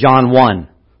need John 1.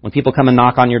 When people come and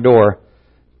knock on your door,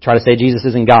 try to say Jesus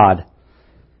isn't God.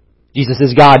 Jesus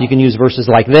is God. You can use verses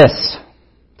like this.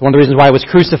 It's one of the reasons why he was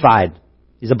crucified.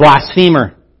 He's a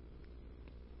blasphemer.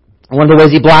 And one of the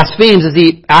ways he blasphemes is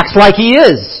he acts like he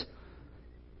is.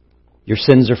 Your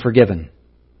sins are forgiven.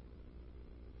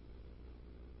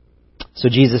 So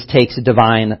Jesus takes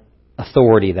divine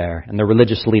authority there, and the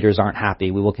religious leaders aren't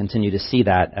happy. We will continue to see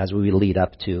that as we lead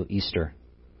up to Easter.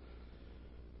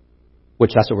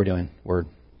 Which, that's what we're doing. We're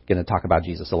going to talk about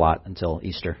Jesus a lot until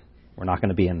Easter. We're not going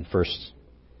to be in 1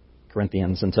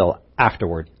 Corinthians until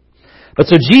afterward. But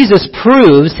so Jesus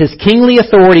proves his kingly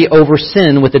authority over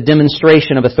sin with a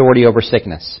demonstration of authority over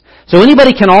sickness. So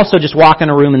anybody can also just walk in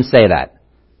a room and say that.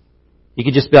 You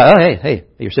could just be like, oh, hey,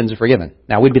 your sins are forgiven.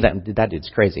 Now, we'd be that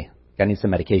dude's crazy. Guy needs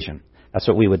some medication. That's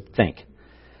what we would think.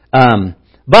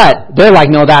 But they're like,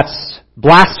 no, that's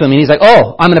blasphemy. And he's like,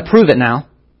 oh, I'm going to prove it now.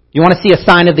 You want to see a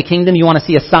sign of the kingdom? You want to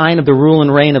see a sign of the rule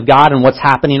and reign of God and what's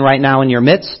happening right now in your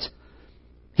midst?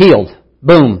 Healed.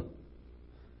 Boom.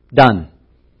 Done.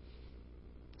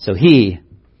 So he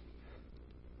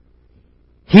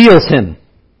heals him.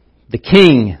 The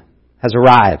king has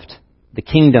arrived. The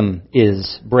kingdom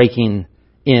is breaking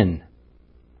in.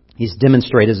 He's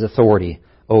demonstrated his authority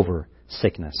over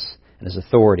sickness and his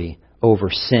authority over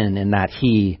sin in that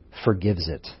he forgives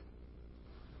it.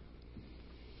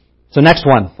 So next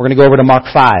one, we're going to go over to Mark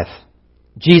 5.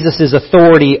 Jesus'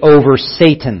 authority over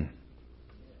Satan.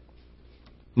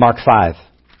 Mark 5.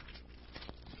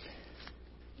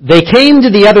 They came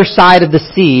to the other side of the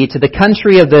sea, to the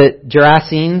country of the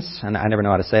Gerasenes, and I never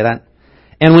know how to say that.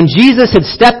 And when Jesus had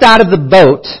stepped out of the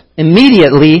boat,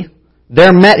 immediately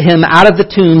there met him out of the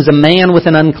tombs a man with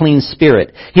an unclean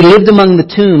spirit. He lived among the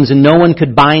tombs, and no one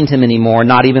could bind him anymore,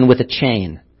 not even with a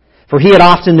chain. For he had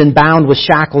often been bound with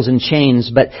shackles and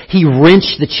chains, but he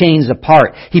wrenched the chains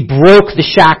apart. He broke the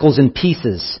shackles in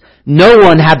pieces. No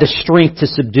one had the strength to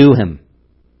subdue him.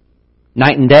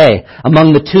 Night and day,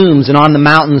 among the tombs and on the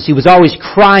mountains, he was always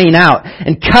crying out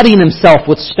and cutting himself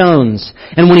with stones.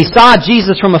 And when he saw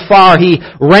Jesus from afar, he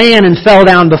ran and fell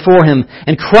down before him.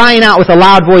 And crying out with a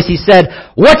loud voice, he said,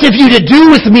 "What have you to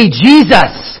do with me,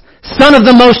 Jesus, Son of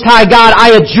the Most High God?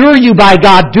 I adjure you by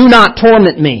God, do not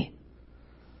torment me."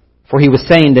 For he was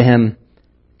saying to him,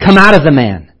 "Come out of the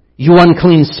man, you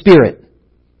unclean spirit."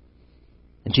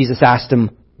 And Jesus asked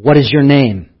him, "What is your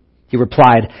name?" He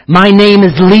replied, "My name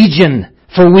is Legion,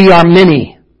 for we are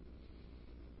many."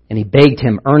 And he begged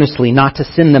him earnestly not to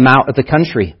send them out of the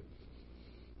country.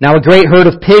 Now a great herd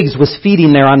of pigs was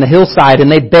feeding there on the hillside, and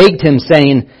they begged him,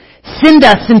 saying, "Send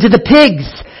us into the pigs,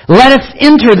 let us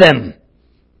enter them."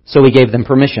 So he gave them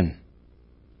permission.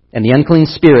 And the unclean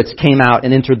spirits came out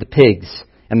and entered the pigs,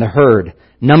 and the herd,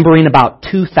 numbering about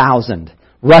 2,000,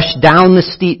 rushed down the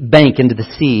steep bank into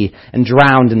the sea and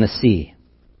drowned in the sea.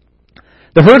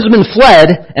 The herdsmen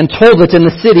fled and told it in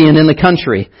the city and in the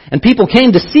country. And people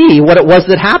came to see what it was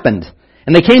that happened.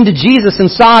 And they came to Jesus and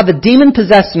saw the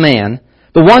demon-possessed man,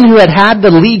 the one who had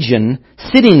the legion,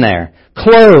 sitting there,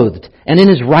 clothed and in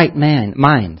his right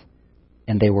mind.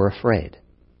 And they were afraid.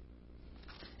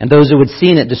 And those who had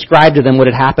seen it described to them what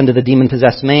had happened to the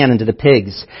demon-possessed man and to the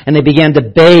pigs. And they began to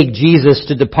beg Jesus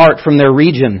to depart from their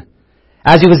region.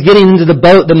 As he was getting into the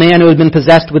boat, the man who had been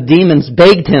possessed with demons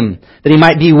begged him that he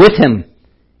might be with him.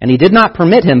 And he did not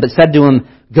permit him, but said to him,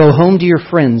 "Go home to your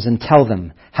friends and tell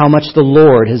them how much the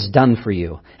Lord has done for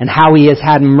you, and how he has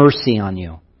had mercy on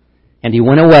you." And he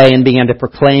went away and began to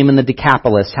proclaim in the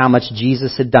Decapolis how much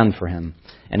Jesus had done for him,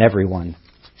 and everyone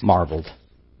marveled.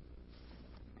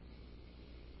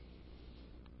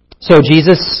 So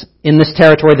Jesus, in this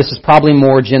territory, this is probably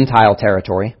more Gentile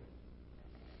territory,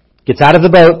 gets out of the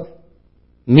boat,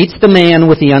 meets the man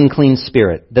with the unclean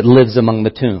spirit that lives among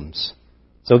the tombs.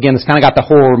 So again, it's kind of got the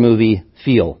horror movie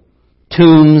feel.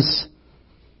 Tombs,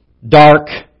 dark,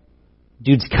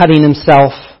 dude's cutting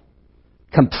himself,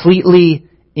 completely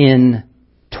in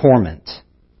torment,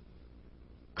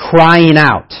 crying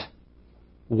out,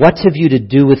 "What have you to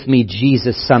do with me,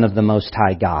 Jesus, Son of the Most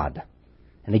High God?"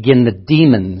 And again, the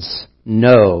demons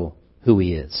know who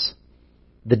he is.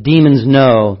 The demons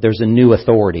know there's a new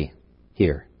authority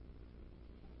here.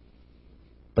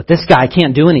 But this guy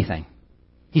can't do anything.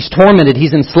 He's tormented.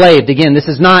 He's enslaved. Again,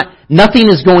 nothing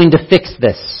is going to fix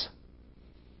this.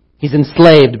 He's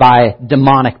enslaved by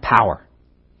demonic power.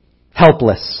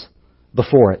 Helpless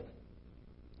before it.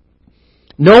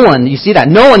 No one, you see that,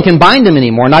 no one can bind him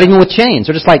anymore, not even with chains.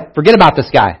 They're just like, forget about this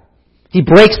guy. He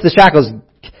breaks the shackles.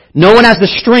 No one has the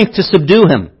strength to subdue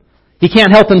him. He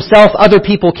can't help himself. Other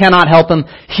people cannot help him.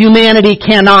 Humanity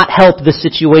cannot help the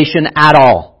situation at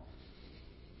all.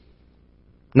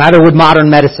 Neither would modern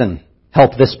medicine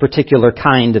help this particular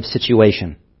kind of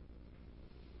situation.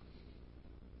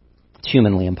 It's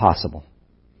humanly impossible.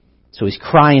 So he's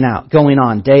crying out, going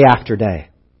on day after day.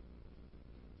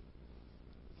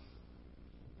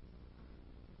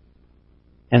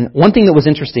 And one thing that was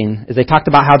interesting is they talked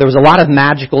about how there was a lot of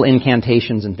magical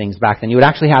incantations and things back then. You would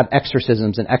actually have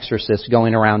exorcisms and exorcists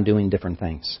going around doing different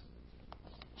things.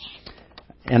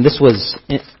 And this was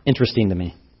interesting to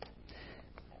me.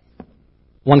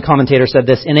 One commentator said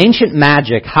this: in ancient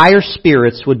magic, higher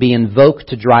spirits would be invoked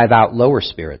to drive out lower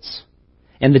spirits.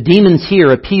 And the demons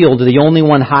here appeal to the only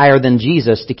one higher than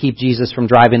Jesus to keep Jesus from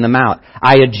driving them out.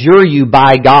 "I adjure you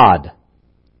by God."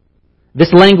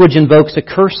 This language invokes a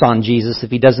curse on Jesus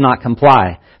if he does not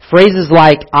comply. Phrases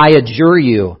like, "I adjure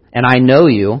you" and "I know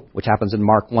you," which happens in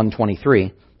Mark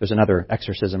 1:23, there's another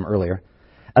exorcism earlier,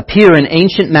 appear in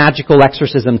ancient magical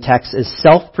exorcism texts as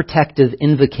self-protective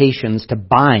invocations to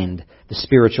bind the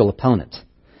spiritual opponent.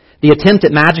 The attempt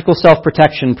at magical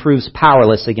self-protection proves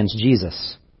powerless against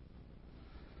Jesus.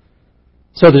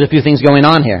 So there's a few things going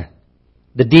on here.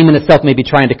 The demon itself may be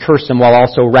trying to curse him while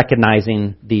also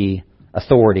recognizing the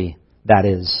authority that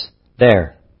is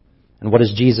there. And what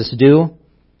does Jesus do?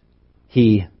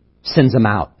 He sends him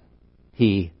out.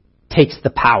 He takes the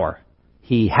power.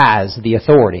 He has the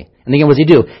authority. And again, what does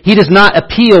he do? He does not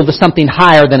appeal to something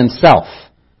higher than himself.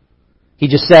 He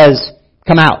just says,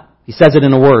 "Come out." He says it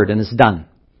in a word and it's done.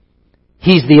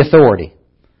 He's the authority.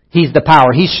 He's the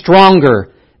power. He's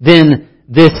stronger than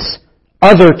this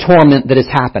other torment that is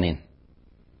happening.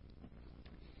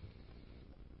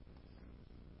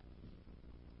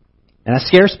 And that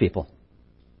scares people.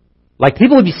 Like,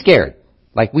 people would be scared.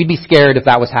 Like, we'd be scared if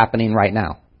that was happening right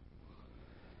now.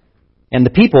 And the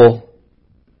people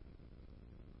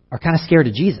are kind of scared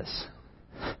of Jesus.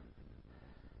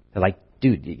 They're like,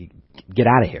 "Dude, get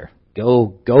out of here.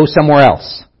 Go somewhere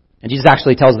else." And Jesus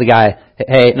actually tells the guy,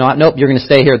 "Hey, nope, you're going to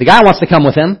stay here." The guy wants to come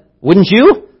with him. Wouldn't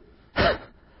you?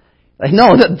 Like,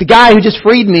 no, the guy who just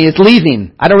freed me is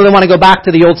leaving. I don't really want to go back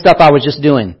to the old stuff I was just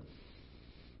doing.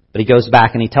 But he goes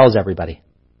back and he tells everybody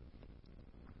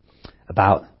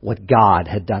about what God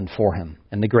had done for him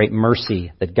and the great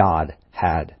mercy that God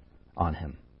had on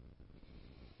him.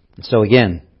 And so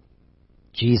again,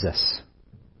 Jesus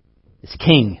is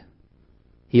king.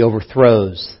 He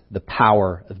overthrows the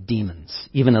power of demons,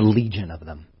 even a legion of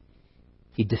them.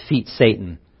 He defeats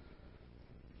Satan.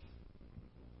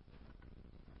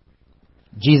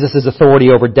 Jesus' authority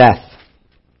over death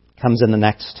comes in the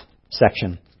next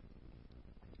section.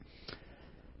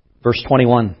 Verse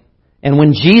 21. And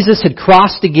when Jesus had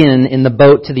crossed again in the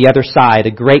boat to the other side,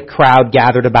 a great crowd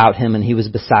gathered about him, and he was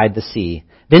beside the sea.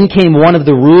 Then came one of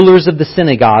the rulers of the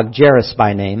synagogue, Jairus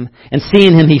by name, and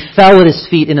seeing him, he fell at his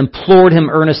feet and implored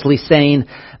him earnestly, saying,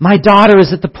 "My daughter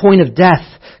is at the point of death.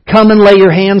 Come and lay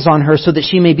your hands on her so that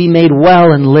she may be made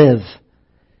well and live."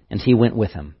 And he went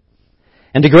with him.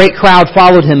 And a great crowd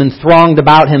followed him and thronged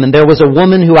about him, and there was a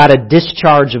woman who had a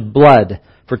discharge of blood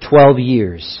for 12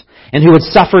 years, and who had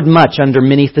suffered much under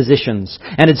many physicians,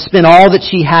 and had spent all that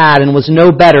she had, and was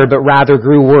no better, but rather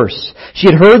grew worse. She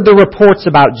had heard the reports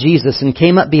about Jesus, and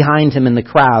came up behind him in the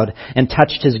crowd, and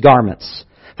touched his garments.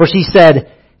 For she said,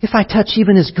 "If I touch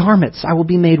even his garments, I will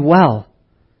be made well."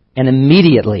 And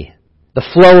immediately the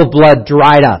flow of blood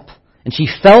dried up, and she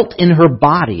felt in her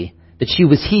body that she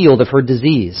was healed of her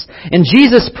disease. And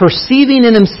Jesus, perceiving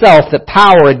in himself that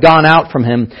power had gone out from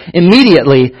him,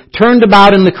 immediately turned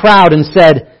about in the crowd and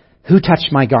said, "Who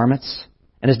touched my garments?"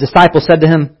 And his disciples said to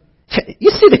him,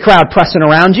 "You see the crowd pressing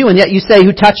around you, and yet you say,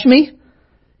 'Who touched me?'"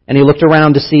 And he looked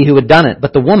around to see who had done it.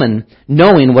 But the woman,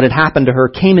 knowing what had happened to her,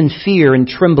 came in fear and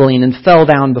trembling and fell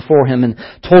down before him and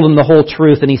told him the whole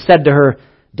truth. And he said to her,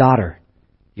 "Daughter,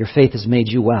 your faith has made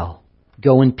you well.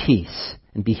 Go in peace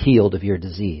and be healed of your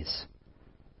disease."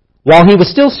 While he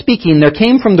was still speaking, there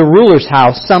came from the ruler's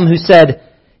house some who said,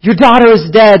 "Your daughter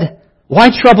is dead.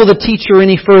 Why trouble the teacher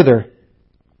any further?"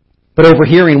 But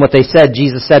overhearing what they said,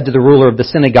 Jesus said to the ruler of the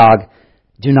synagogue,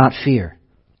 "Do not fear,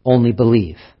 only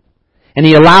believe." And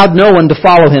he allowed no one to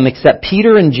follow him except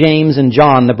Peter and James and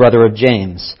John, the brother of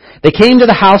James. They came to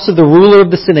the house of the ruler of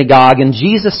the synagogue, and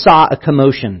Jesus saw a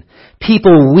commotion,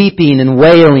 people weeping and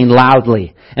wailing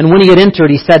loudly. And when he had entered,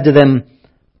 he said to them,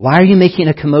 "Why are you making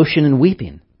a commotion and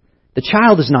weeping? The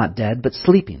child is not dead, but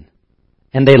sleeping."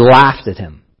 And they laughed at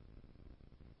him.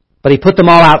 But he put them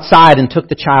all outside and took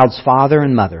the child's father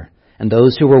and mother and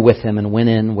those who were with him and went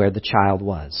in where the child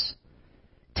was.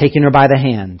 Taking her by the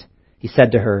hand, he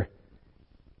said to her,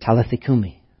 "Talitha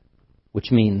kumi,"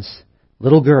 which means,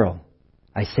 "Little girl,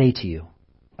 I say to you,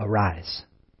 arise."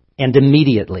 And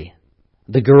immediately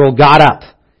the girl got up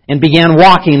and began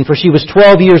walking, for she was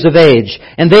 12 years of age.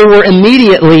 And they were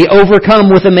immediately overcome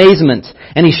with amazement.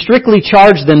 And he strictly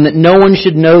charged them that no one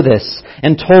should know this,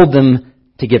 and told them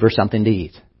to give her something to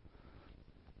eat.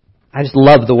 I just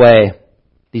love the way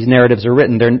these narratives are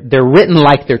written. They're written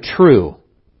like they're true.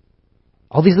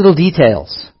 All these little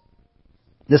details.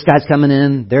 This guy's coming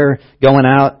in, they're going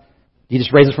out. He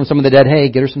just raises from some of the dead. Hey,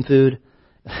 get her some food.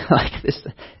 Like this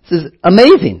is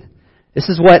amazing. This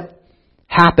is what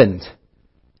happened.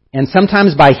 And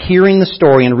sometimes by hearing the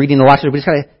story and reading the lecture, we just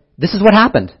gotta, this is what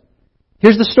happened.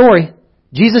 Here's the story.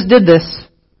 Jesus did this.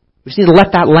 We just need to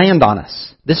let that land on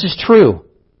us. This is true.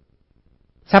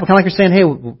 It's happened kind of like you're saying, hey,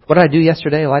 what did I do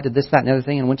yesterday? Well, I did this, that, and the other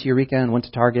thing, and went to Eureka and went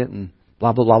to Target and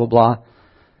blah, blah, blah, blah, blah.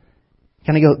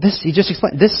 Kind of go, he just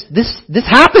explained, this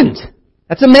happened.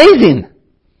 That's amazing.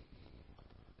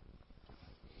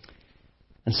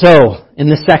 And so, in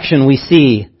this section, we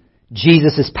see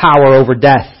Jesus' power over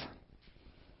death.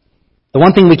 The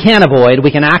one thing we can't avoid,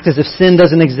 we can act as if sin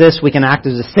doesn't exist, we can act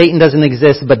as if Satan doesn't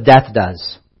exist, but death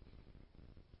does.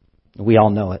 We all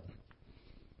know it.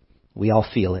 We all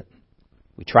feel it.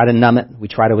 We try to numb it, we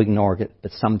try to ignore it,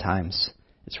 but sometimes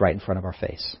it's right in front of our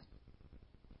face.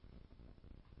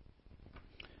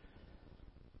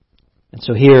 And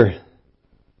so here,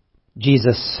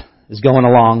 Jesus is going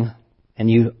along, and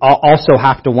you also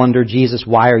have to wonder, Jesus,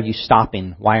 why are you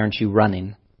stopping? Why aren't you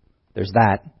running? There's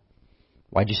that.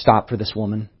 Why'd you stop for this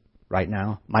woman right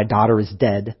now? My daughter is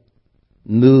dead.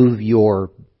 Move to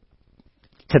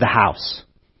the house.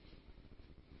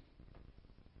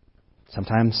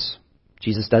 Sometimes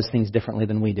Jesus does things differently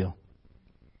than we do.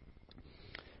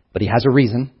 But he has a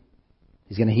reason.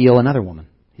 He's going to heal another woman.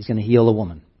 He's going to heal a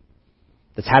woman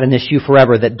that's had an issue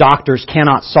forever that doctors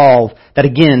cannot solve. That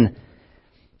again,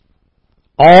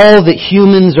 all that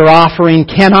humans are offering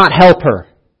cannot help her.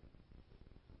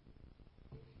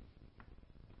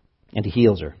 And he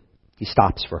heals her. He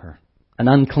stops for her. An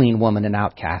unclean woman, an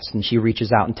outcast. And she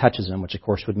reaches out and touches him, which of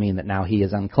course would mean that now he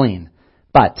is unclean.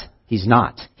 But he's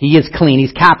not. He is clean.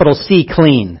 He's capital C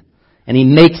clean. And he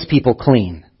makes people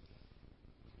clean.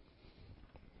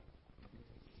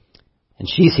 And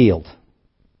she's healed.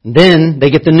 And then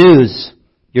they get the news.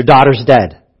 Your daughter's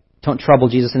dead. Don't trouble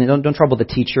Jesus. And don't trouble the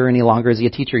teacher any longer. Is he a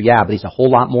teacher? Yeah, but he's a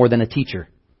whole lot more than a teacher.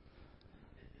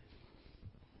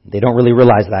 They don't really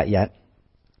realize that yet.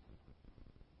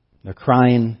 They're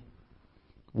crying,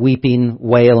 weeping,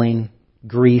 wailing,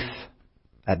 grief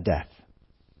at death.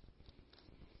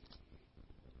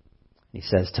 He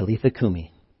says, Talitha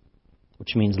kumi,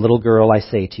 which means, little girl, I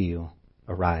say to you,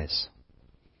 arise.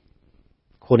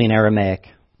 Quoting Aramaic,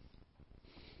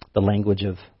 the language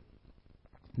of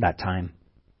that time.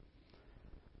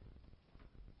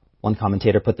 One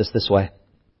commentator put this way.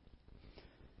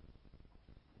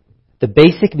 The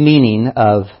basic meaning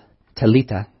of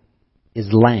Talitha is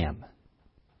lamb,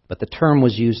 but the term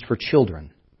was used for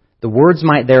children. The words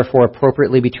might therefore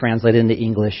appropriately be translated into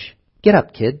English, get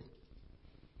up, kid.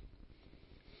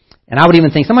 And I would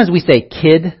even think, sometimes we say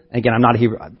kid. Again,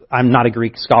 I'm not a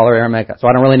Greek scholar, Aramaic, so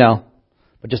I don't really know.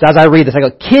 But just as I read this, I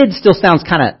go, kid still sounds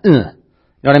kind of, You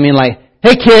know what I mean? Like,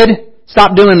 hey kid,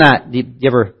 stop doing that. Do you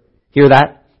ever hear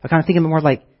that? I kind of think of it more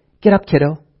like, get up,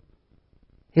 kiddo.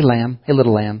 Hey lamb, hey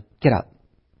little lamb, get up.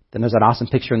 Then there's that awesome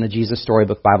picture in the Jesus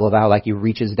Storybook Bible of how like he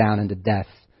reaches down into death,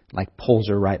 like pulls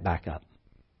her right back up.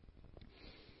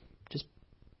 Just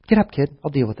get up, kid.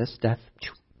 I'll deal with this. Death.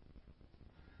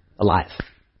 Alive.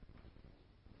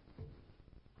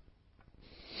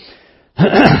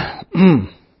 And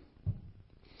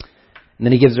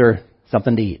then he gives her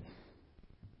something to eat.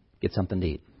 Get something to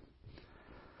eat.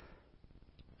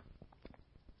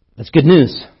 That's good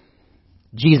news.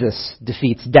 Jesus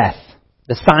defeats death.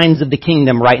 The signs of the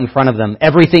kingdom right in front of them.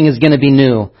 Everything is going to be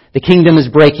new. The kingdom is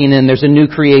breaking in. There's a new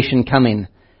creation coming.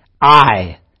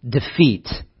 I defeat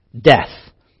death.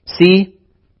 See?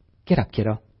 Get up,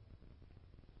 kiddo.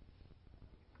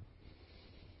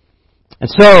 And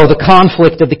so, the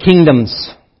conflict of the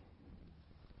kingdoms.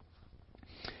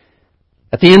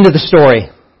 At the end of the story,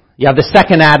 you have the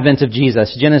second advent of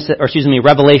Jesus,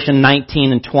 Revelation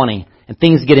 19 and 20, and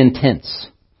things get intense.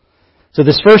 So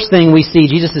this first thing we see,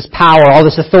 Jesus' power, all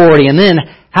this authority, and then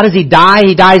how does He die?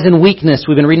 He dies in weakness.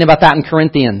 We've been reading about that in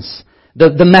Corinthians.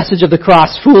 The message of the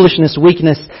cross, foolishness,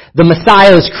 weakness. The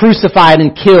Messiah is crucified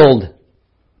and killed.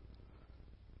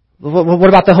 What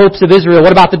about the hopes of Israel?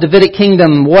 What about the Davidic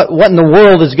kingdom? What in the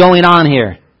world is going on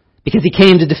here? Because He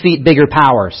came to defeat bigger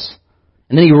powers.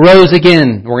 And then He rose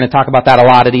again. We're going to talk about that a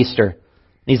lot at Easter.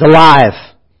 He's alive.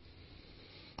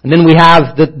 And then we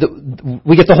have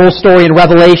we get the whole story in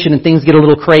Revelation, and things get a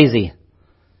little crazy.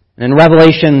 And in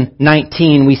Revelation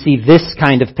 19, we see this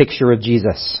kind of picture of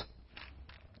Jesus.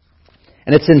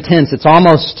 And it's intense. It's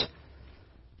almost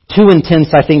too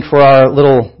intense, I think, for our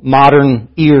little modern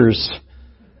ears.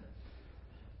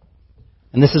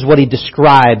 And this is what he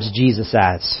describes Jesus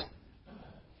as.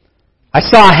 I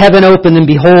saw heaven open, and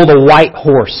behold, a white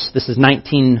horse. This is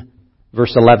 19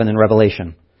 verse 11 in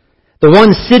Revelation. The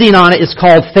one sitting on it is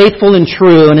called Faithful and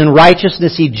True, and in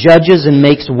righteousness He judges and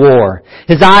makes war.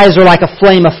 His eyes are like a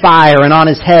flame of fire, and on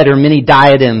His head are many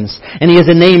diadems. And He has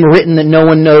a name written that no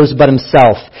one knows but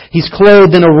Himself. He's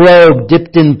clothed in a robe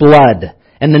dipped in blood,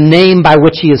 and the name by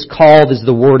which He is called is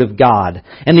the Word of God.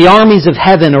 And the armies of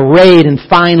heaven, arrayed in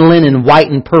fine linen,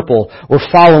 white and purple, were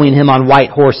following Him on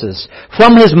white horses.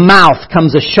 From His mouth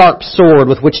comes a sharp sword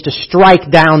with which to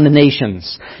strike down the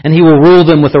nations, and He will rule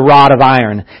them with a rod of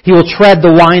iron. He will tread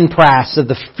the winepress of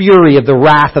the fury of the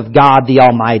wrath of God the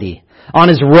Almighty. On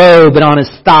His robe and on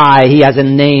His thigh He has a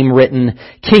name written,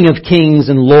 King of Kings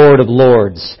and Lord of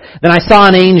Lords. Then I saw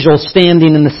an angel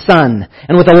standing in the sun,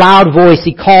 and with a loud voice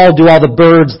he called to all the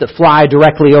birds that fly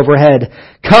directly overhead,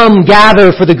 Come,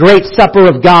 gather for the great supper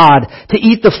of God, to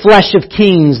eat the flesh of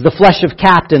kings, the flesh of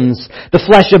captains, the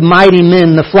flesh of mighty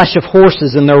men, the flesh of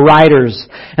horses and their riders,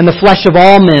 and the flesh of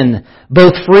all men,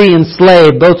 both free and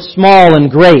slave, both small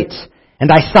and great.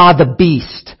 And I saw the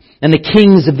beast and the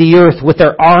kings of the earth with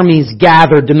their armies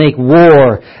gathered to make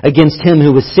war against Him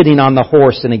who was sitting on the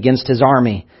horse and against His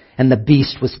army. And the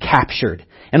beast was captured,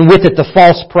 and with it the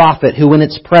false prophet who in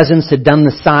its presence had done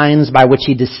the signs by which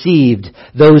he deceived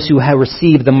those who had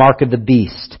received the mark of the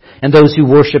beast and those who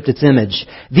worshipped its image.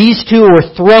 These two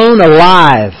were thrown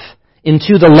alive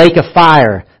into the lake of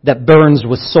fire that burns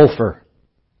with sulfur.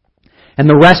 And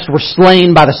the rest were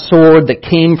slain by the sword that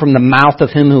came from the mouth of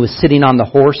Him who was sitting on the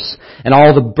horse, and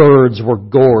all the birds were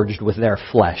gorged with their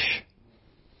flesh.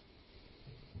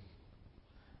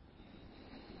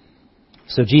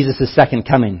 So Jesus' second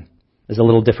coming is a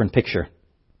little different picture.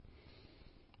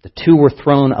 The two were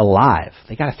thrown alive.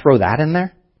 They got to throw that in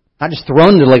there? Not just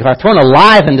thrown into the lake of fire, thrown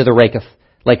alive into the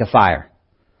lake of fire.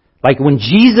 Like when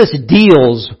Jesus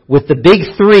deals with the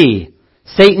big three,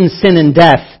 Satan, sin, and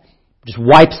death, just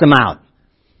wipes them out.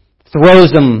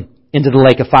 Throws them into the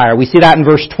lake of fire. We see that in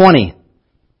verse 20.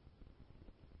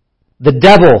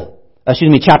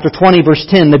 Chapter 20, verse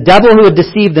 10. The devil who had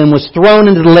deceived them was thrown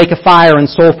into the lake of fire and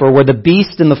sulfur where the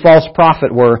beast and the false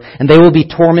prophet were, and they will be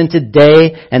tormented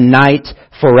day and night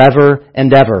forever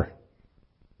and ever.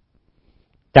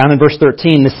 Down in verse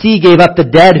 13, the sea gave up the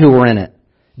dead who were in it.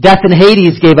 Death and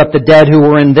Hades gave up the dead who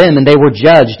were in them, and they were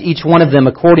judged, each one of them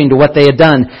according to what they had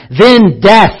done. Then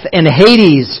death and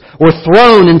Hades were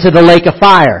thrown into the lake of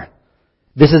fire.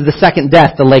 This is the second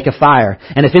death, the lake of fire.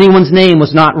 And if anyone's name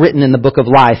was not written in the book of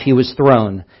life, he was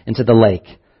thrown into the lake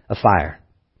of fire.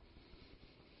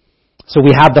 So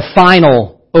we have the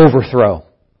final overthrow.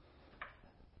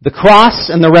 The cross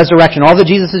and the resurrection, all that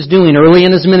Jesus is doing early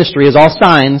in His ministry is all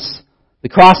signs. The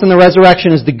cross and the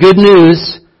resurrection is the good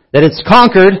news that it's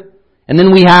conquered, and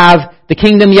then we have the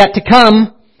kingdom yet to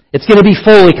come. It's going to be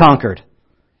fully conquered.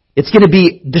 It's going to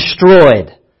be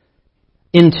destroyed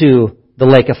into the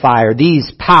lake of fire. These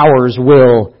powers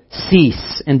will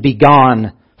cease and be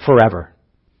gone forever.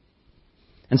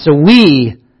 And so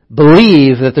we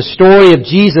believe that the story of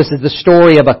Jesus is the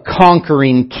story of a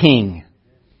conquering king.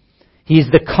 He's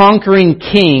the conquering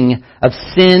king of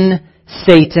sin,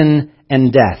 Satan,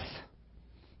 and death.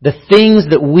 The things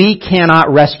that we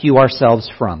cannot rescue ourselves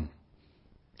from.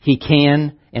 He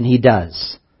can and He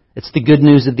does. It's the good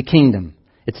news of the kingdom.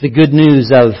 It's the good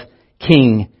news of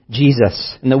King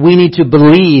Jesus. And that we need to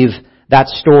believe that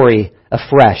story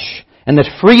afresh. And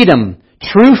that freedom,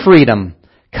 true freedom,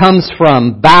 comes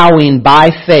from bowing by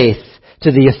faith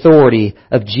to the authority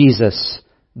of Jesus,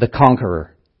 the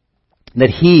conqueror. That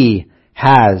He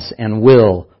has and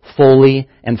will fully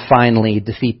and finally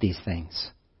defeat these things.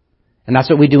 And that's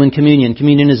what we do in communion.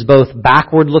 Communion is both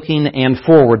backward-looking and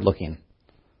forward-looking.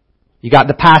 You got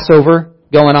the Passover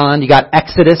going on. You got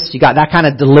Exodus. You got that kind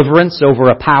of deliverance over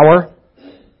a power.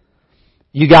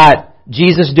 You got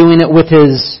Jesus doing it with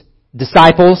His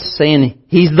disciples, saying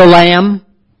He's the Lamb.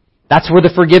 That's where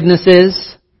the forgiveness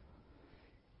is.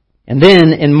 And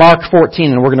then in Mark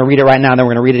 14, and we're going to read it right now, then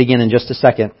we're going to read it again in just a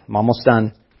second. I'm almost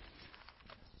done.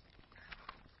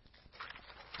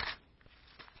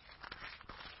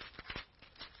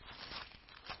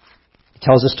 It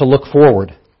tells us to look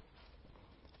forward.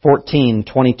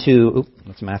 14:22.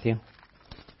 That's Matthew.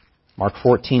 Mark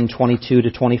 14:22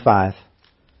 to 25.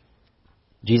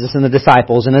 Jesus and the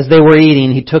disciples, and as they were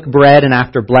eating, He took bread and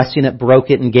after blessing it,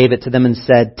 broke it and gave it to them and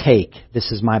said, "Take,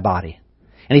 this is my body."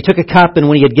 And He took a cup, and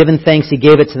when He had given thanks, He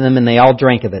gave it to them, and they all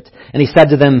drank of it. And He said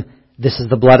to them, "This is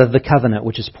the blood of the covenant,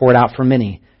 which is poured out for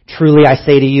many. Truly I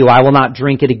say to you, I will not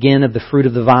drink it again of the fruit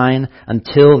of the vine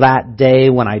until that day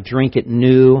when I drink it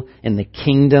new in the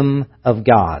kingdom of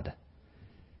God."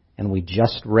 And we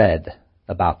just read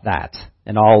about that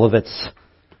and all of its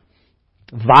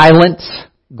violent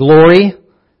glory,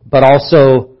 but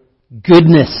also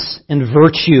goodness and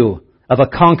virtue of a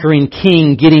conquering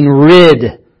king getting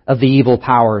rid of the evil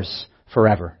powers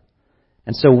forever.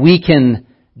 And so we can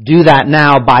do that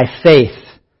now by faith.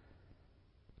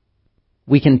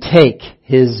 We can take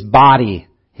His body,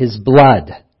 His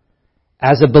blood,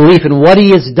 as a belief in what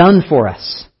He has done for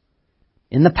us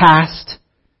in the past,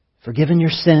 forgiven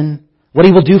your sin, what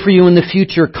He will do for you in the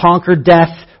future, conquer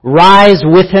death, rise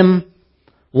with Him.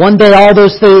 One day all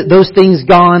those things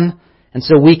gone. And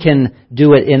so we can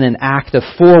do it in an act of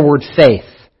forward faith.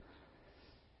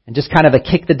 And just kind of a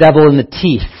kick the devil in the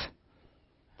teeth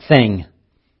thing.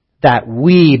 That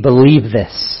we believe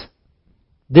this.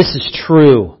 This is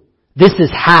true. This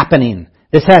is happening.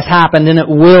 This has happened and it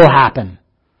will happen.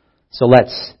 So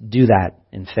let's do that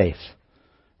in faith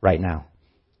right now.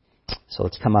 So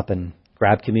let's come up and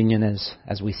grab communion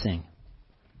as we sing.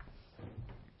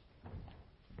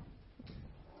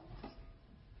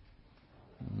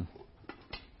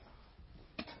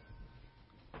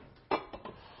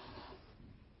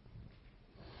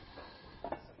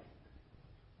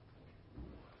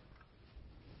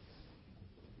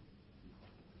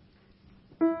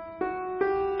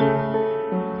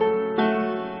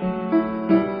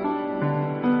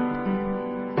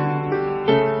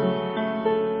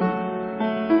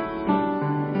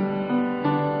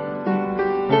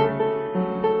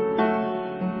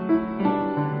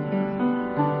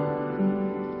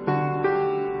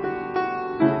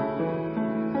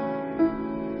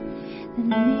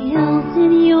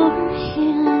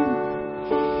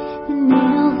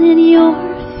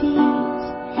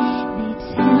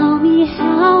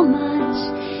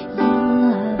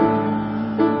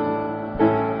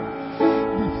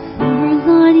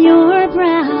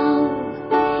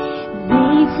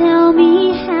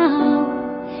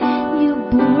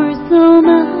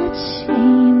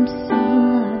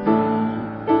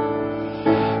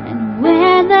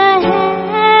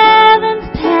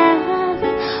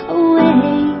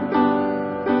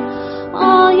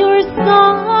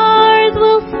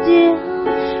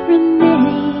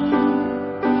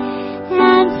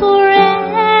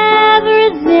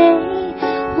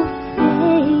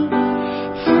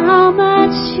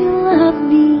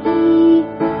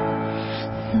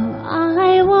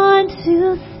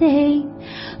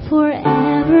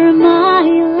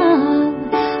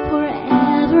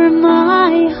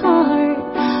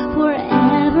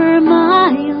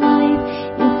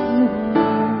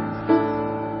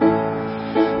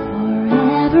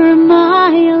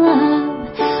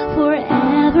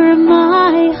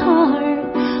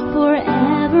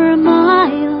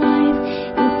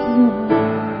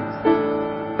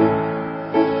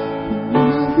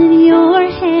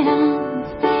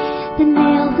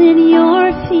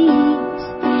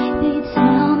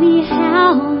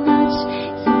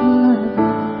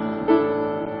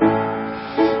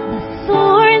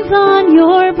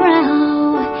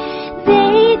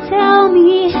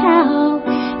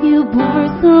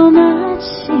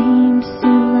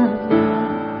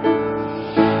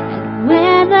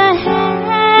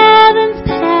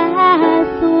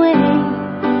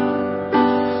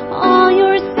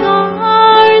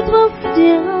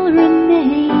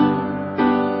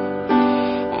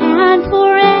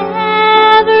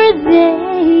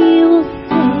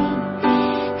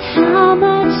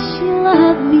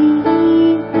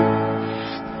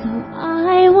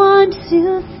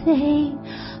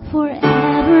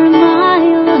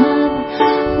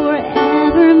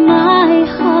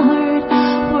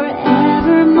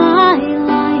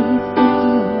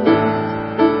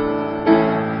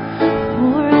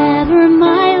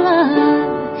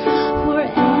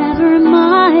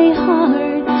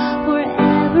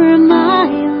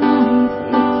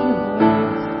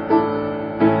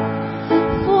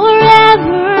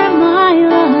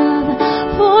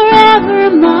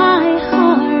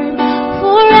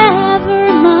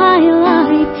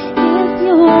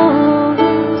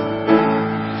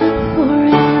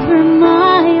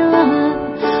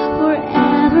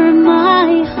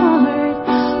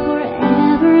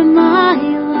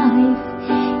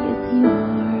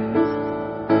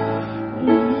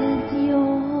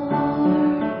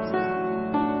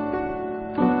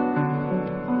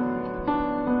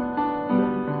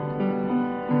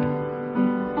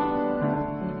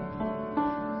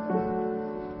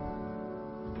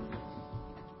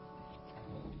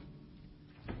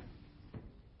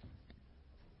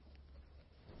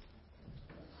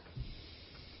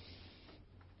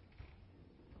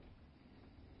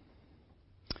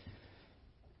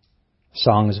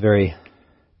 song is very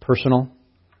personal.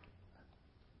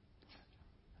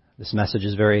 This message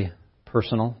is very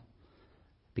personal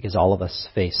because all of us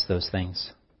face those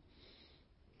things.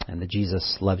 And that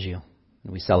Jesus loves you.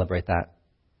 And we celebrate that.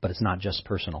 But it's not just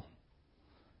personal.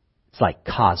 It's like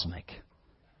cosmic.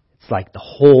 It's like the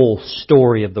whole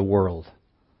story of the world.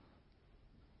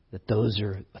 That those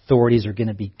authorities are going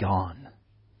to be gone.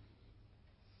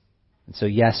 And so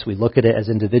yes, we look at it as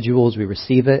individuals, we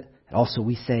receive it, and also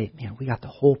we say, man, we got the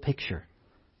whole picture.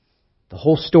 The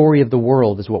whole story of the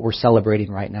world is what we're celebrating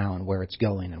right now and where it's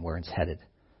going and where it's headed.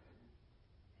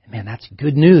 And man, that's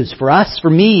good news for us, for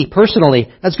me personally.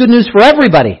 That's good news for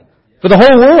everybody, for the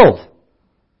whole world.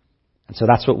 And so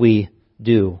that's what we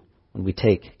do when we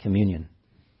take communion.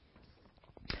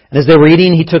 And as they were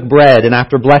eating, he took bread, and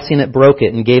after blessing it, broke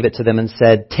it and gave it to them and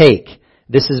said, "Take,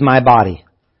 this is my body."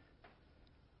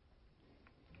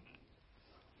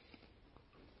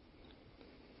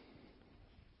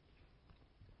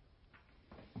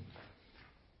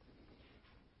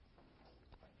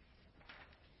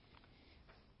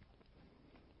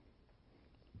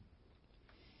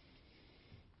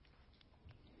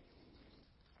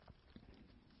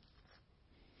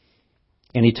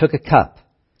 And he took a cup,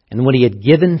 and when he had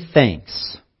given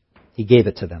thanks, he gave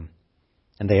it to them,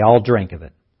 and they all drank of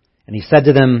it. And he said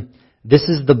to them, This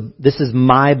is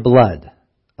my blood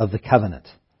of the covenant,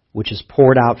 which is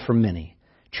poured out for many.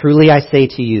 Truly I say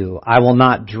to you, I will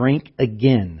not drink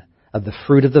again of the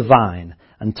fruit of the vine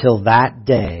until that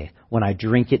day when I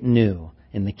drink it new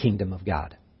in the kingdom of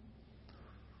God."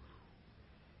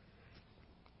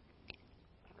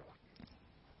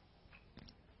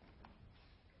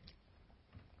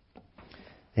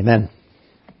 Amen.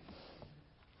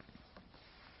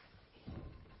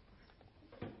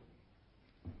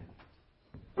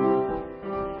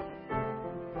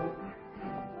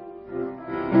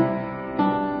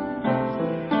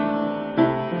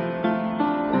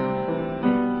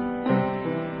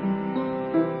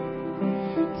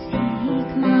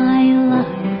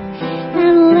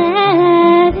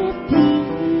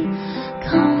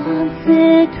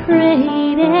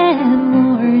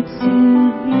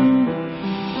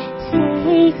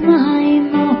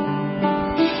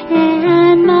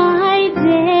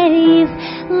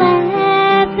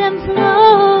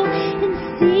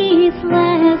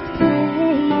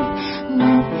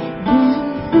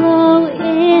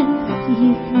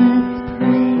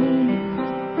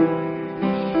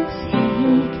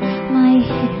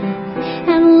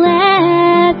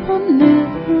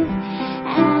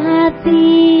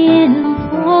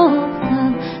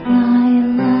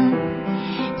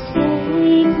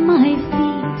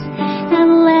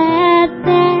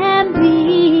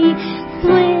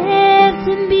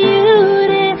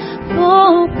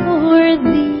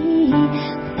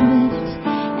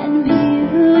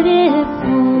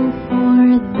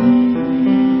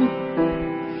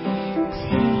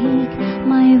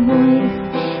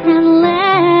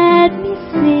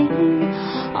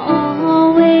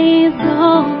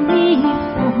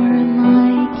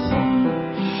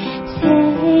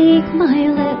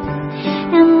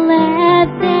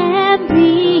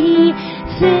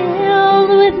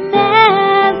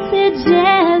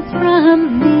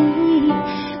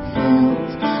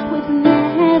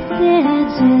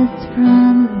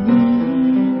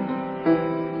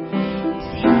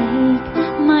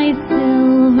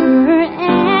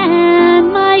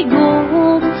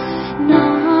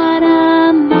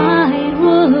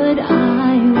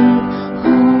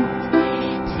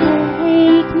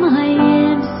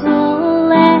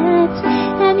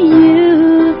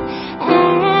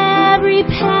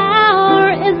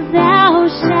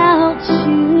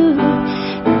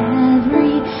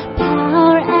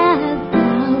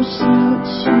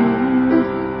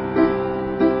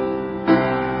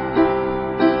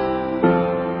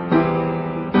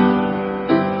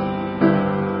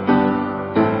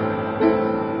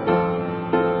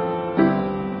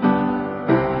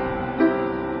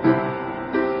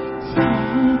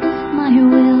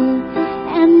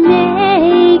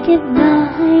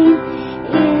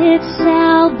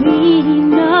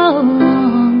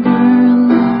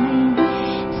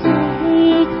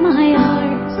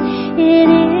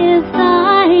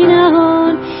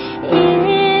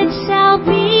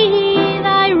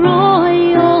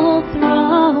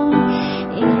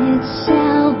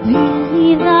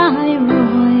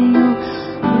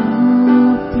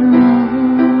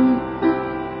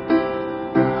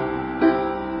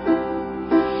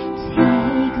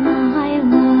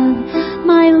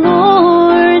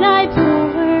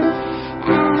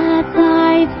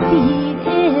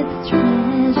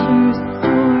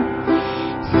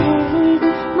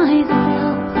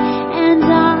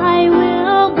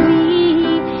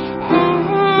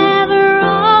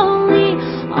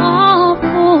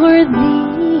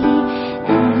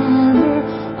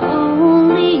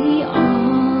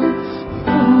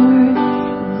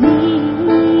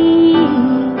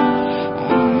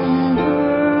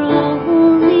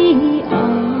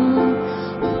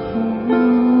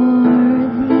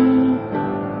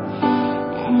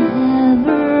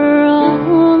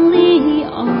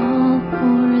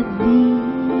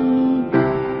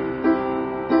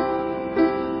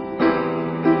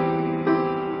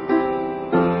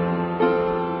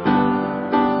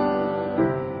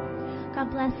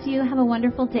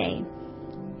 wonderful day.